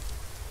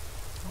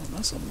 Oh,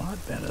 that's a lot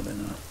better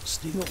than a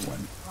steel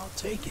one. I'll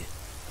take it.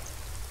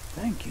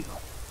 Thank you.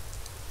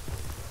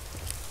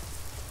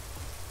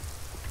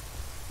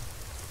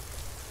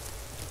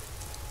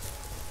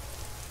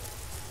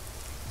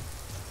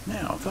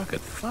 Now, if I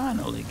could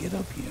finally get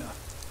up here.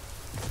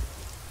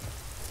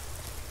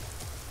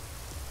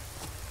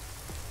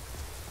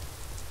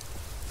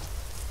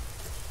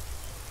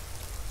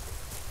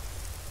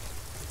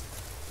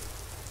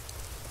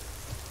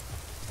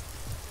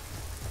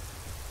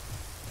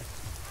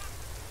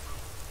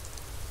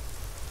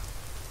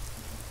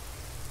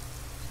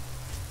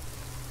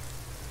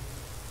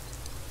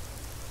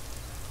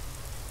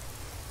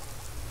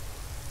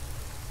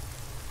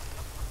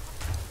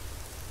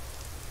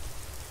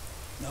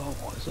 No,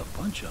 there's a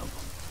bunch of them.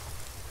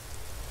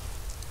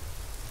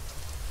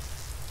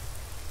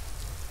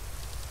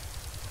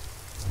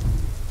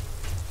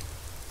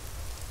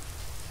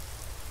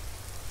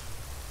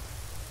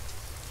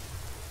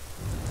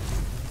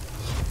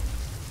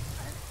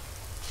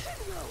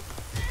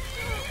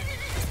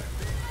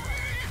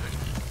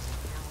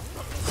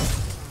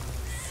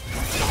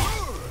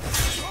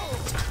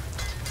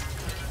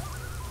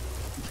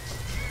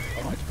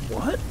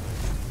 What?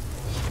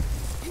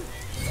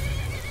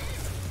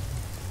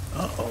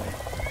 Uh-oh.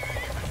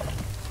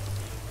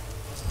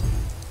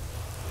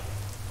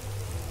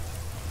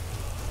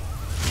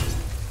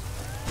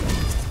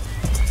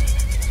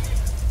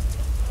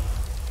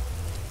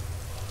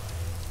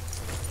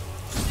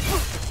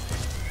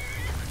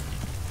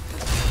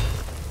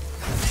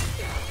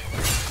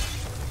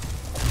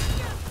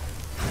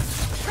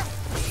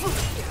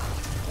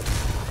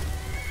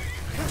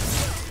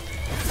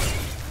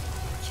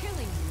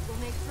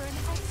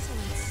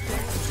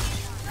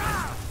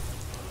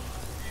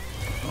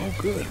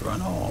 Good,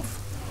 run off.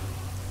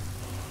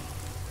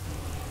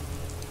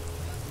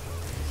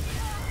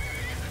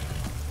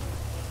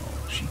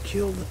 Oh, she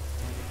killed it.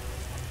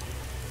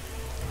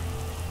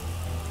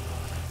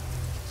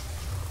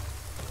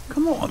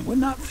 Come on, we're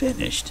not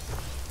finished.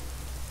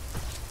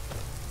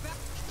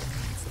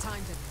 It's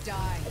time to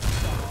die.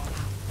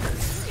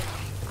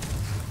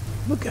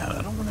 Look out,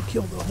 I don't want to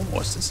kill the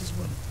horse. This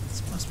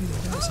must be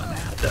the horse I'm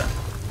after.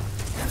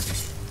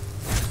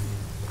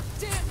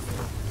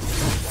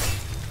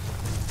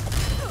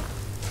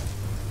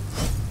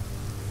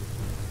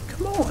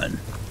 On.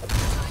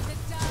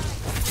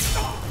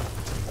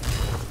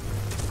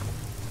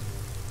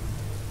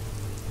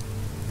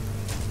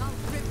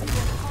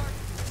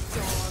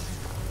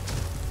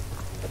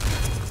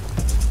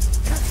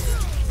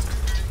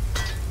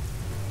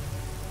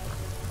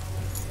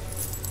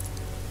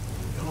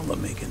 Y'all are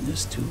making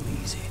this too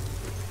easy.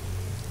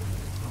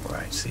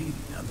 Alright, see,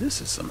 now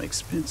this is some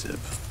expensive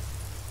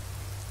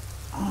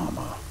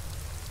armor.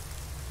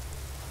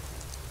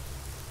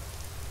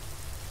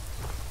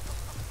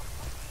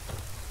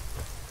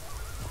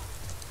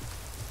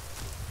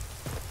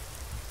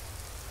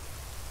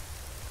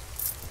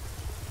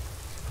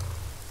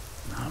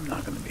 I'm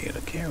not going to be able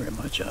to carry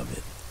much of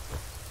it.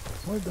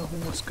 Where'd the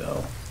horse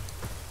go?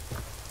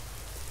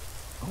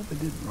 I hope it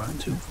didn't run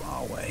too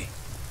far away.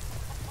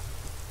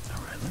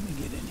 Alright, let me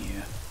get in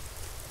here.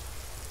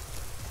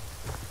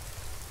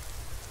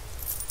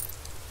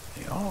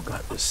 They all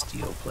got this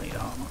steel plate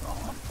armor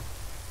on.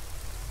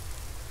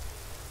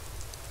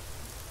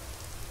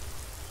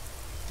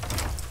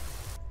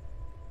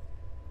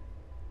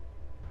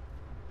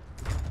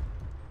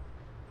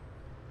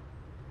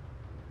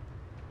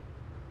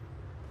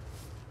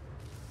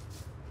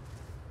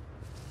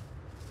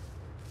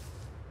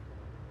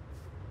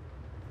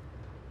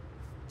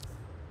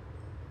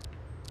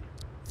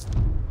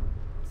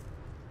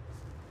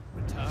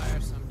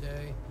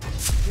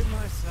 Give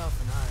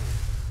myself an iron.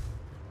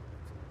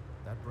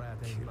 That brat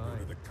ain't mine.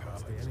 Go to the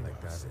college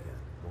like that again.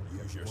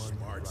 Use your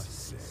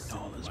smarts.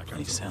 Oh, this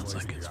place sounds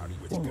like it's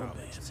full of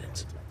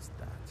bandits.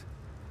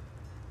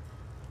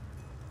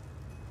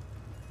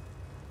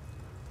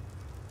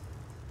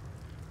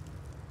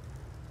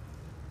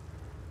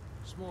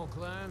 Small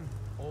clan,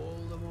 all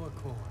the more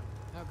corn.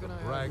 How can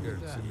I help you with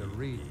Braggarts that? in the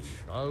Reach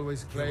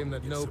always claim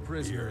that no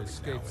prisoner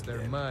escapes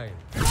their mind.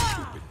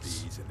 Stupid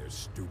bees and their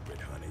stupid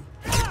honey.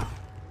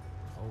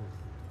 Oh,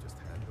 just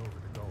hand over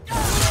the gold.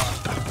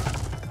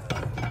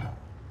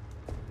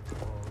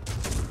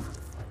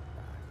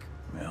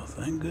 Well,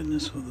 thank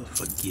goodness for the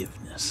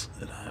forgiveness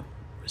that I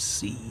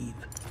receive.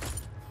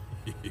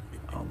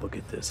 Oh, look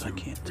at this. I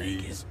can't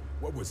take it.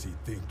 What was he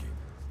thinking?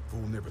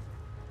 Fool never...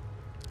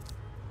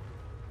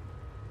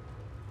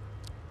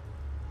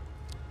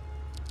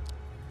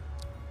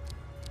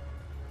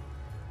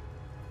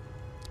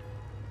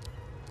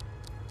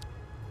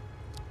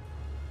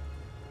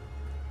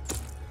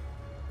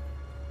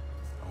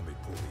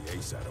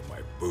 ace out of my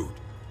boot.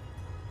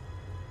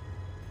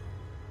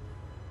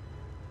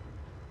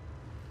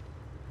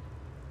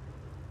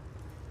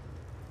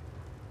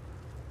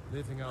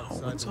 Living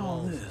outside what's the all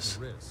walls this? is a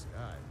risk,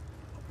 aye.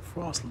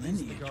 Frost At least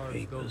lineage the guards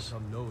papers.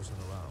 don't come nosing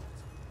around.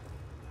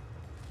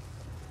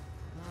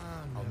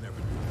 I'll never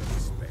do another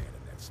span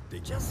in that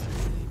stinking Just shit.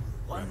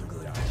 one Rather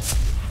good die day. and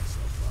give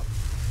myself up.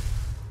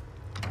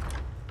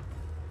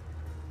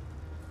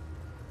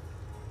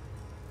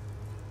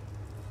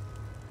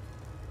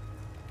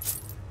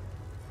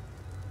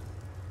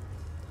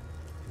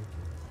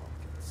 Picking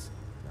pockets.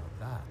 Now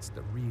that's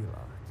the real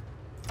art.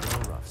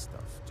 No rough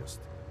stuff. Just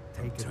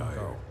take I'm it and tired.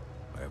 go.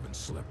 I haven't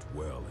slept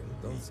well in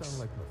Don't weeks. sound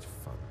like much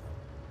fun,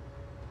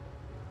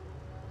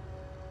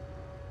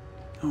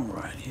 though.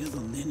 Alright, here are the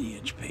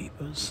lineage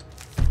papers.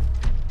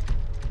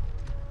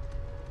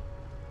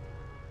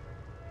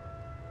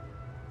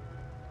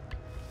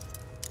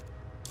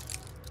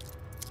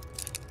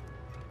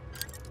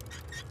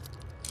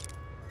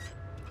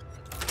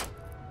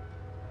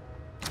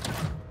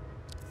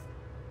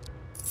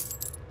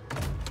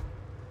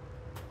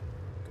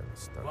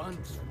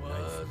 Once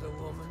was a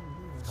woman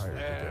Tired of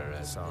fair getting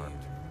as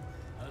disarmed.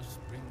 the a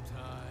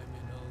springtime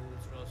in old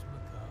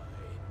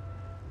Trustmakai.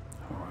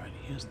 Alright,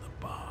 here's the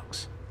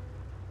box.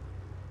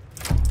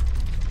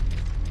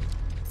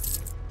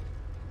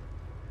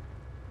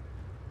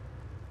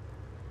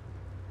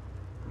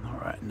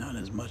 Alright, not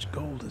as much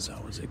gold as I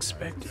was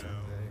expecting.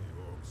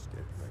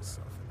 Get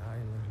myself an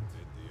island.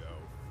 Bid the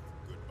elf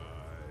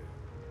goodbye.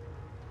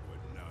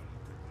 What none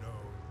could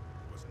know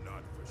was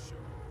not for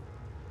sure,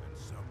 and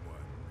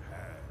someone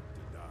had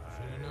to die.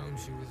 Should have known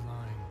she was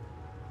lying.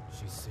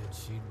 She said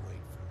she'd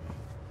wait for me.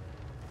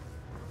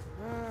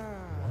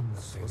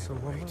 Once was a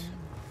woman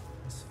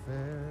as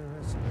fair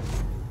as the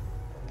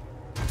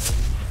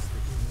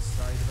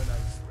inside of an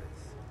ice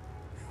wraith.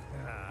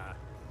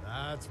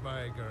 That's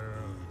my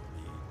girl.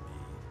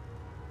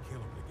 Kill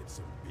him to get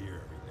some beer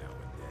every now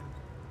and then.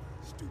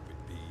 Stupid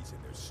bees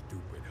and their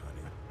stupid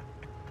honey.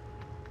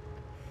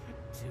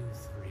 2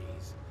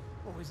 3s.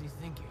 What was he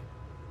thinking?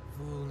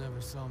 Fool never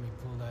saw me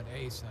pull that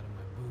ace out of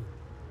my boot.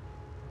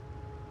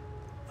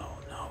 Oh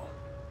no.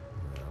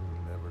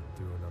 I'll never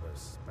do another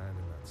span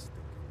in that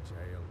stinking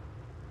jail.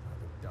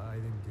 I'd have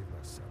died and give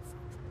myself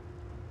up.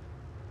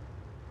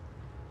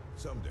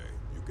 Someday,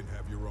 you can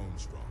have your own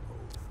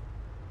stronghold.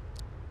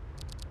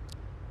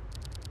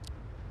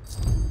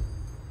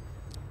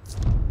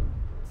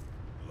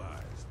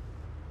 Lies.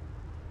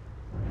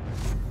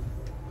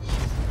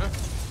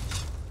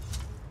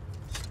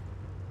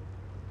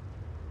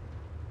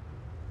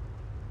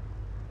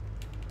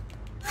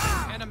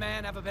 Can a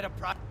man have a bit of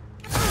pride?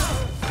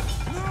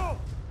 No!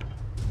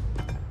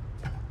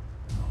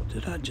 Oh,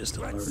 did I just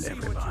alert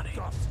everybody?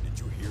 Did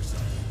you hear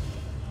something?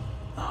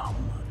 Oh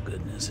my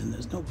goodness, and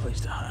there's no place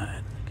to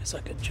hide. I guess I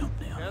could jump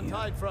down Can't here.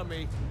 hide from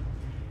me.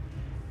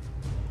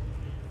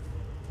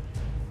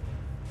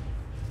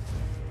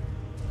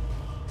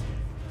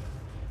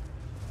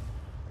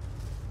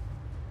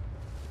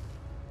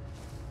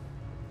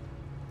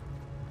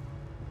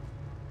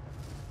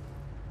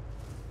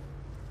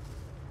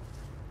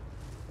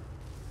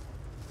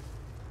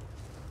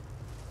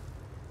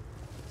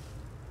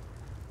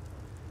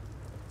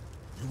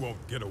 You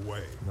won't get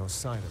away. No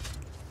sign of him.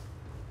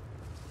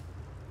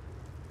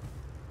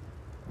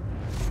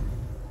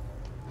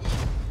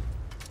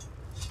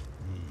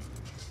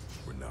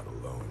 We're not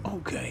alone.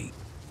 Okay,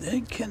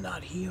 they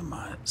cannot hear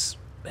my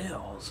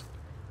spells.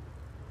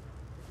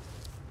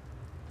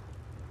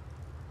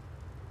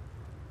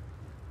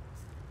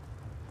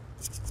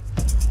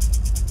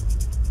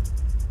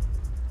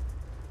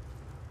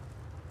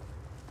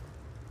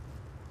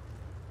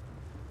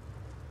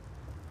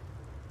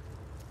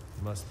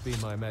 Must be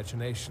my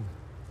imagination.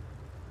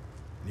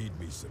 Need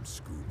me some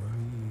scuba.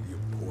 The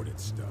imported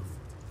stuff.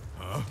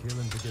 Huh?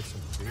 Killing to get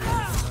some beer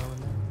now and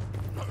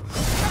then.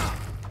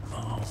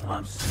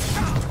 Oh,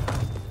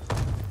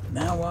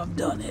 now I've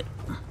done it.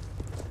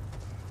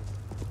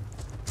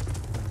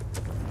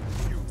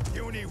 You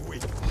puny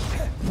weak.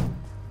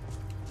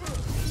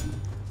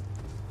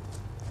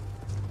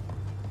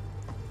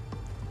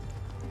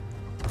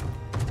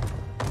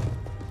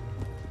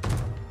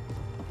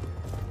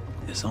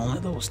 There's only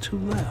those 2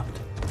 left.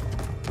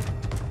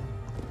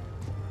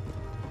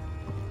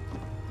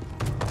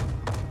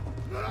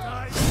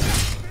 I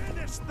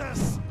finish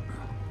this.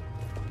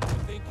 You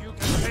think you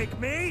can take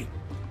me?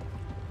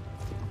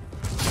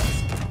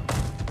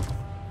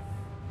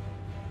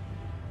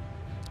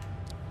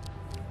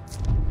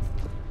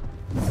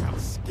 I'll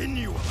skin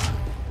you alive.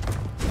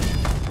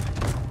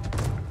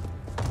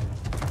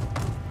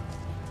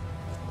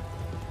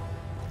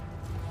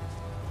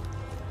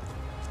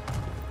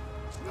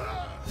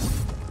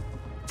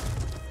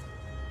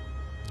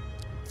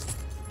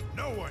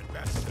 No one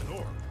bats an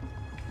orc.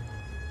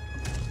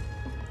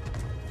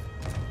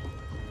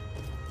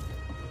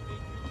 You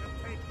think you can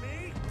take me?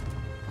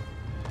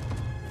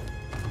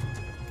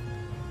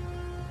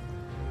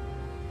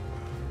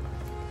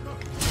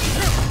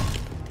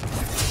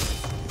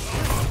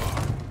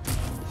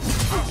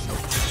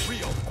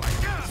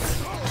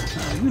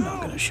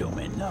 show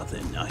me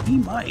nothing. Now he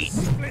might.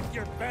 Split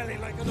your belly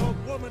like an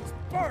old woman's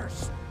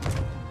purse.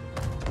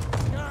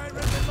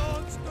 Skyrim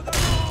belongs to the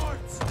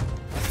Lords.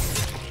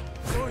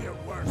 Show your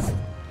worst.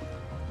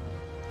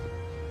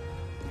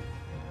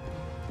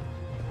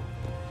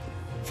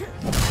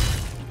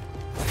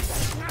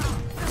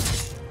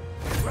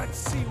 Let's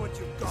see what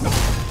you've got.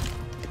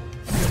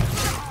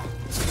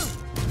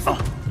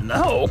 Oh,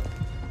 no.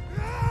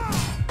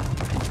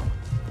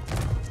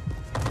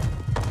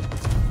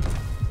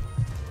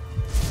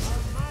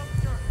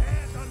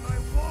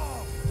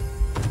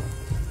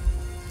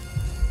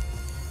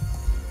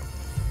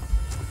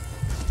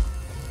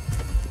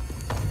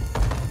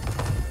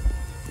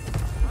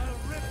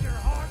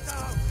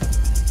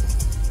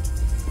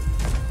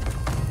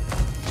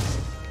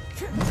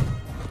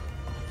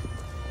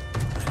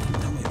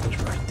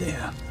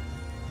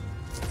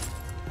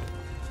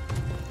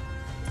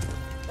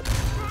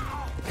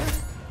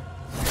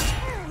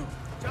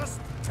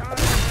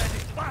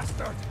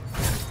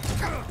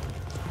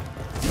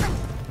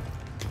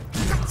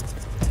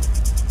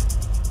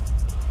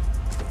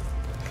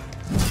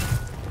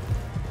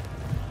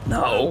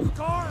 No.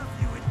 Carve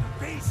you into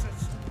pieces.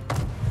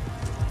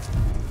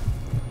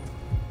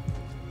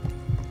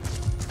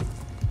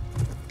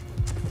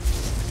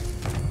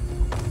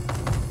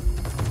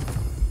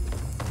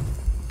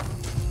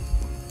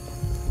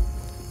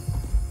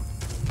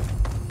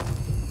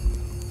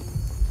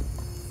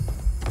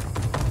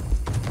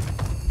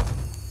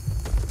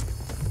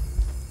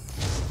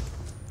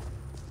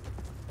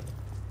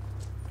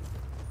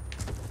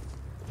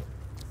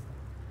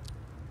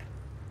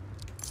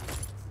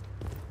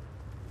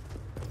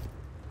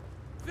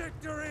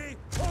 Victory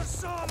or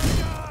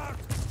Solitude!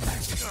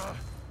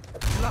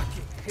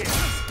 Lucky hit.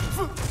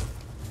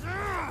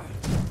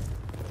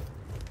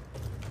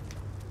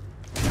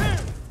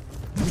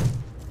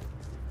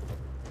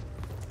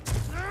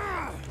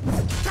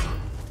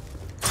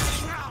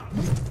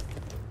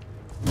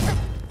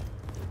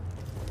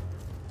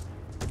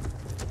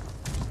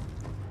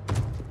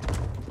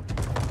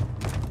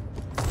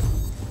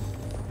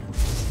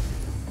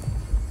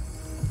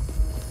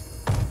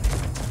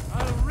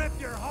 I'll rip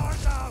your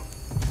heart out!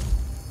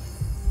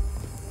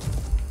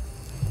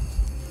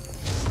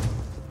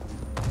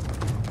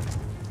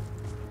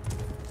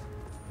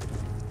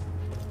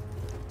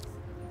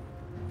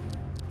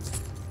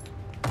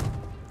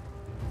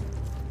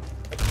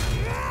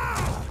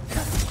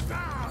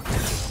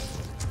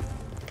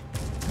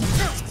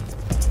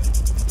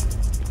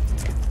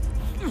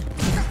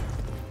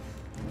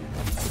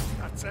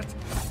 That's it.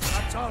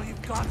 That's all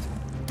you've got.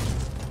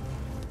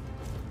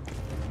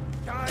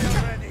 Die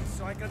already,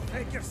 so I can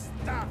take your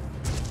stuff.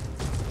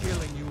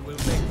 Killing you will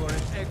make for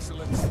an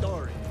excellent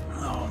story.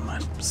 Oh, my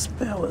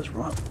spell is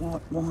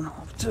worn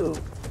off too.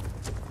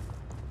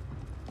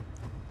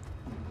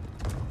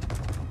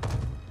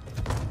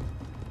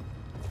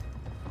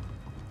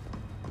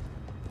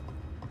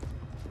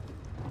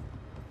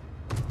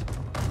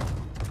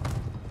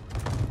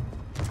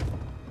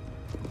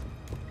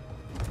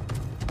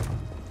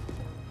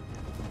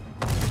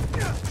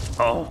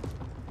 Oh.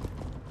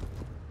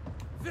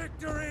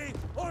 Victory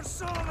or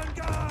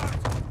Solitude!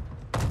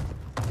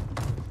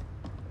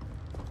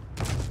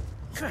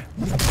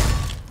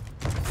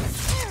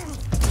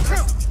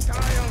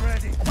 Die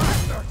already,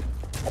 bastard!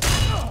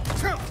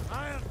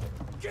 I'll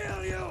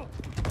kill you!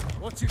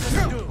 What you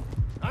gonna do?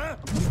 Huh?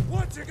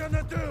 What you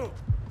gonna do?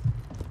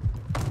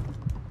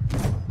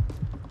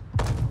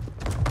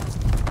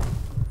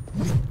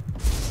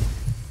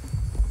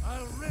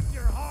 I'll rip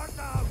your heart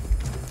out!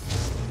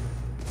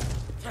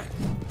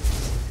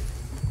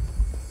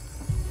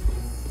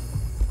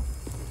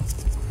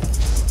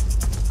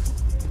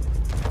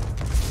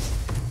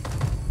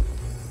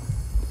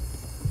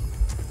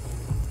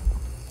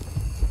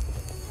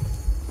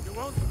 You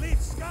won't leave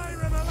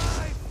Skyrim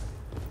alive!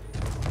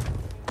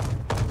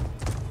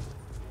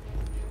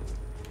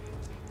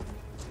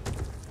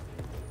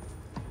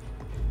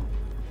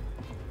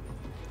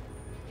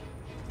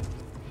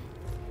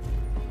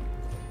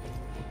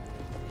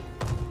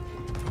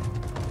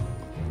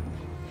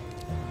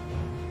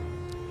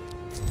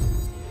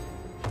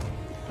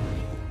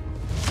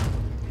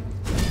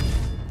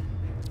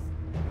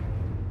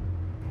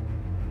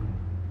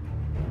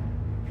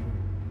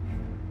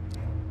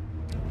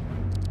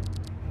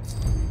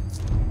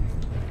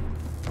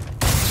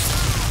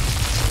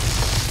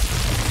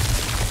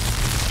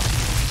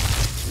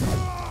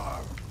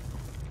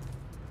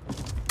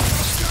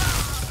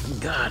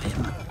 Got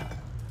him.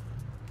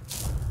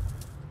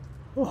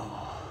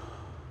 Oh.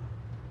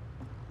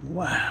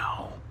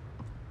 Wow.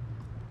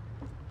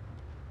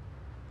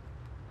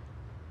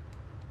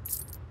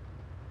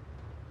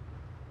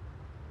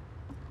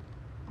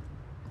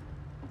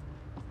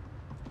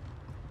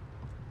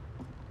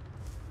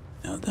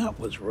 Now that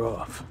was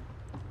rough.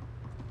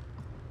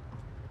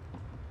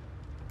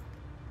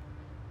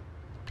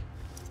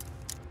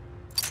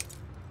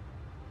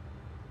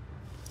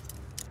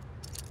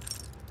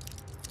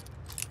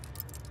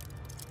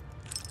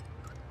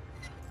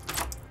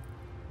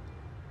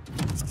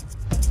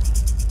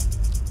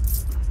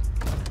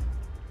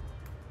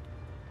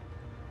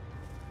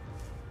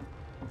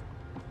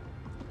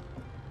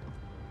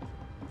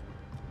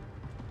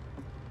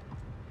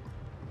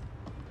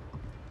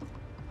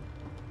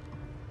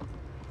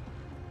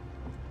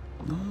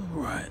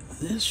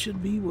 this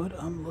should be what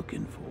I'm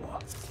looking for.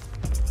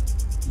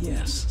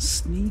 Yes,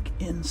 sneak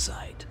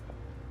insight.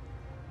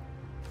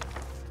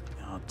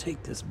 I'll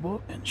take this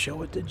book and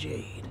show it to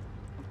Jade.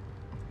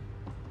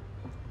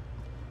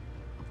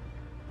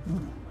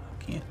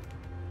 I can't.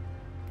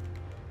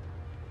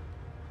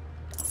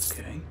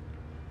 Okay.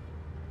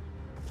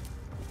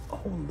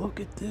 Oh, look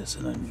at this,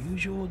 an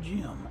unusual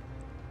gem.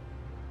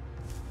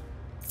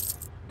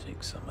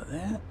 Take some of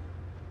that.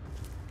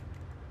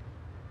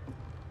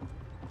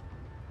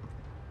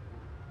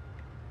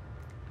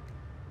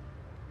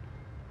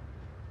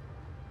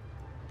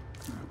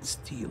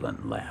 Steel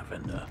and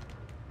lavender.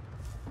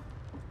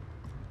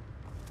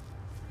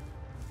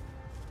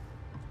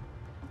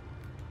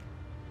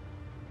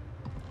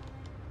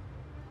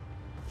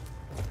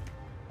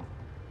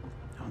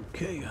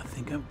 Okay, I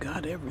think I've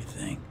got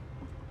everything.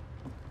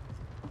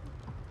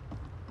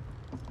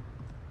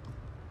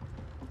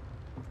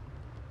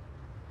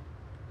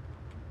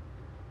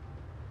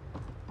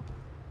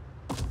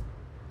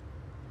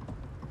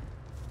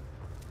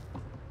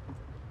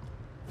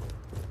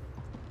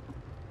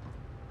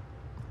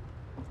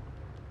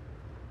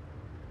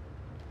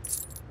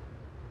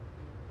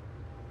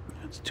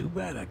 It's too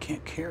bad I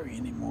can't carry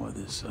any more of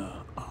this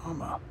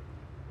armor.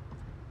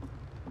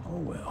 Oh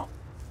well.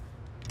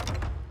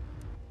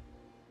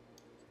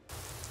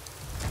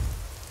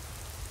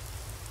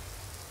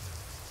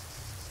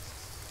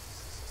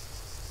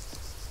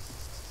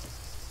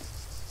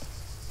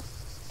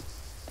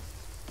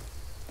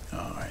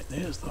 Alright,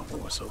 there's the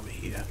horse over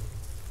here.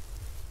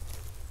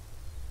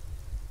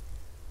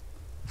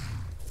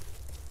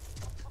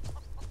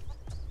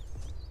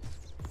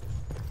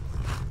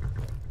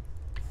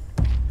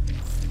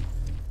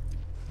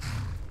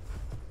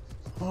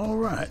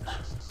 Alright,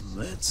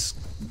 let's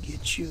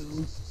get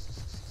you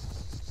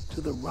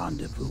to the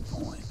rendezvous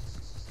point.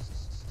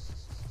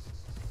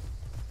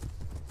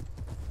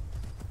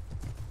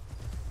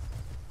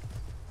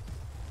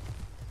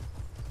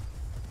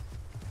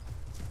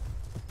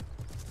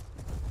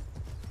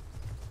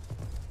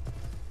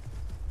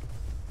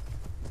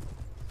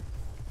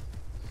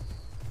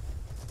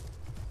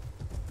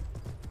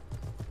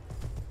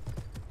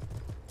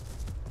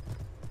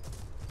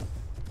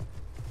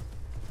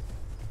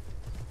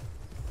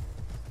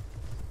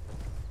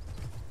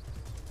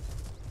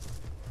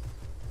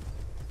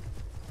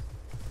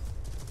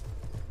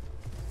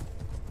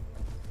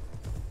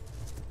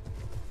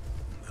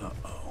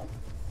 Uh-oh.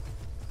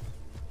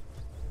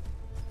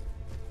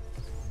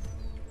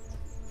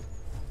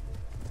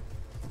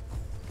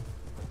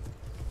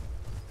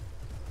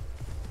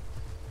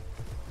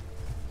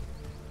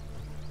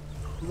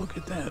 Oh, look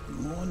at that,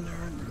 more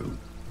Nern root.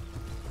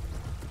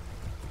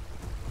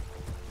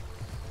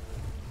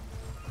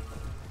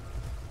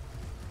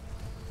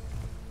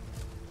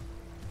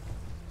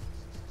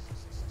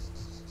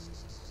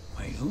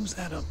 Wait, who's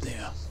that up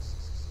there?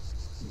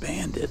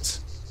 Bandits.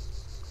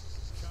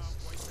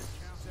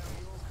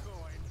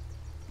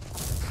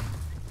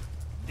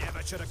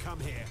 Never should have come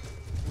here.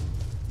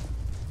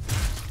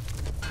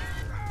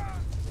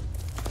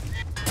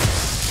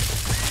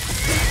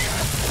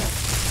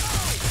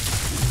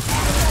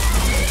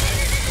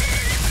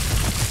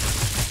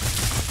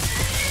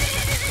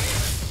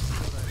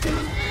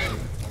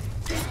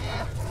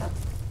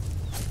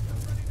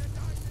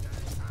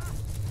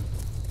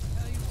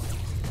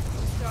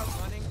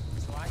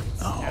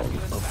 Oh,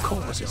 of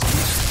course it's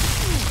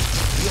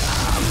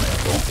yeah,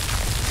 level.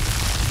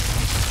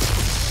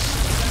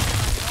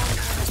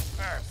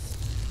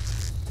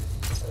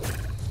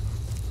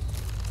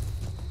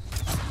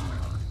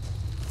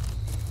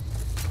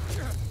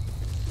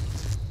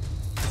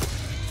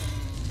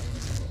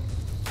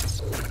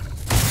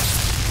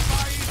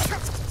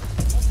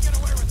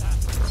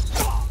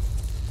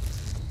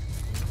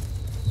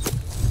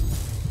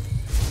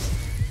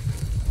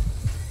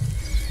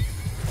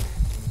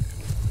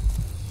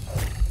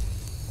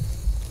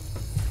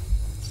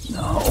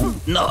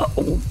 No.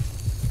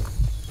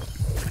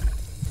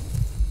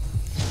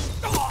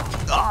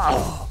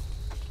 Oh.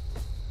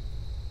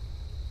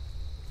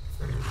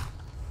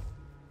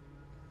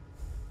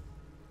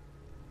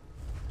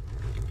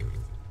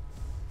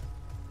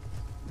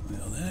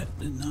 Well, that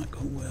did not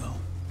go well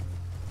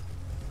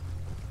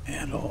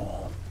at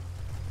all.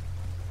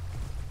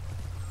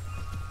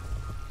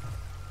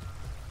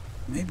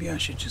 Maybe I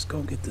should just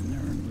go get the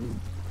Nern root.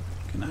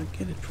 Can I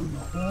get it from the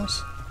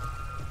horse?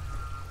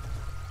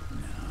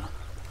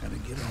 Gotta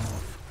get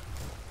off.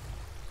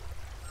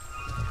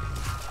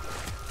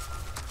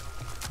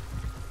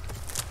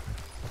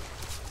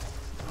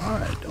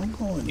 Alright, don't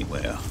go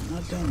anywhere. I'm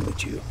not done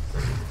with you.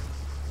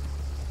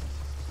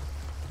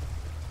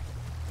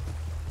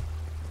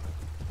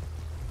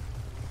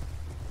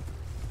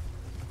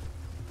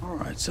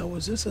 Alright, so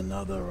is this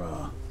another,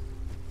 I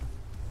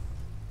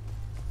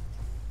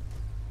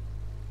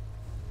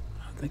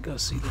think I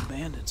see the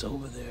bandits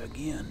over there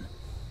again.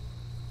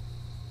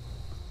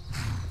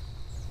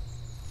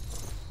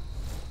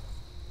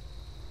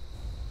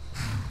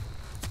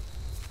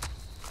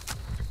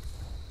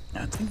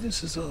 I think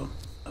this is a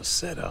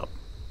setup.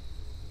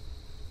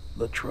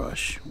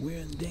 LaTrush. We're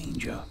in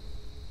danger.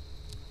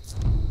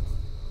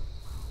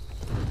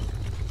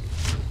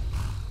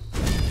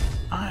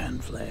 Iron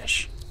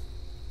Flesh.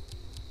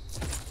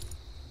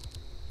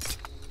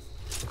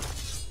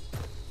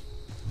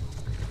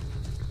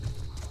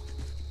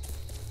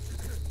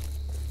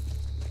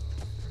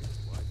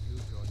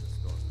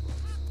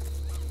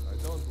 I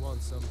don't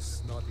want some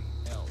snotty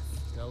elf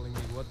telling me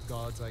what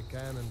gods I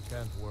can and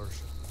can't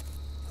worship.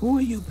 Who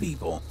are you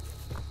people?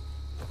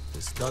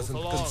 This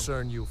doesn't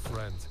concern you,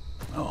 friend.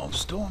 Oh,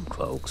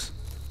 Stormcloaks.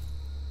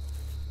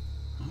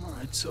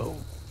 Alright, so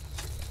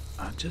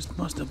I just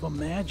must have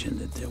imagined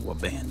that there were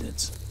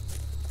bandits.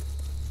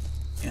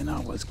 And I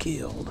was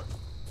killed.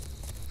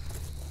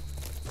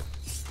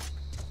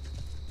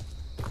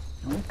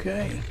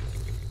 Okay.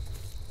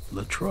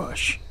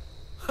 LaTrush.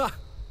 Ha!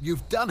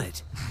 You've done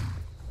it!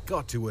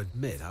 Got to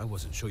admit, I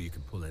wasn't sure you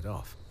could pull it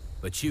off.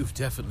 But you've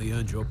definitely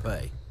earned your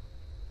pay.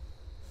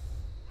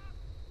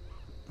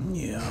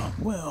 Yeah,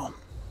 well,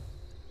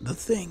 the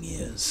thing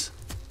is,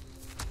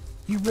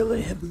 you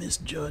really have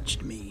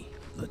misjudged me,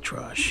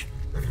 LaTrush.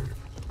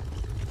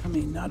 I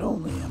mean, not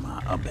only am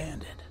I a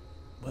bandit,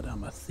 but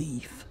I'm a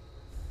thief.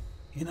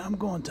 And I'm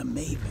going to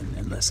Maven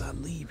unless I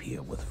leave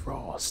here with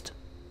Frost.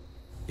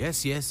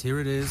 Yes, yes, here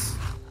it is.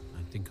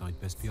 I think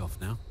I'd best be off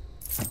now.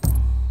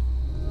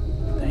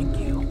 Thank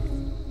you.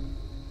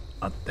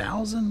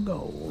 1,000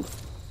 gold.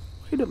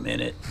 Wait a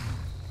minute.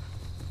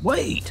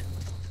 Wait!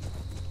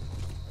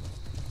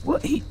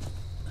 What? He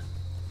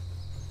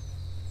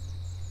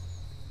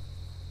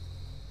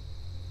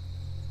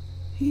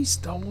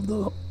stole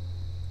the...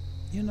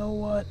 You know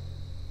what?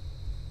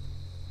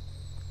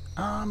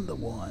 I'm the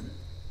one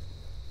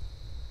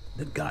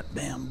that got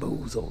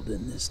bamboozled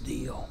in this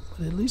deal.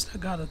 But at least I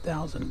got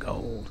 1,000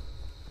 gold.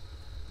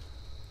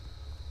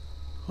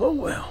 Oh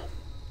well.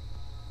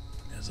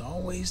 As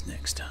always,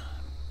 next time.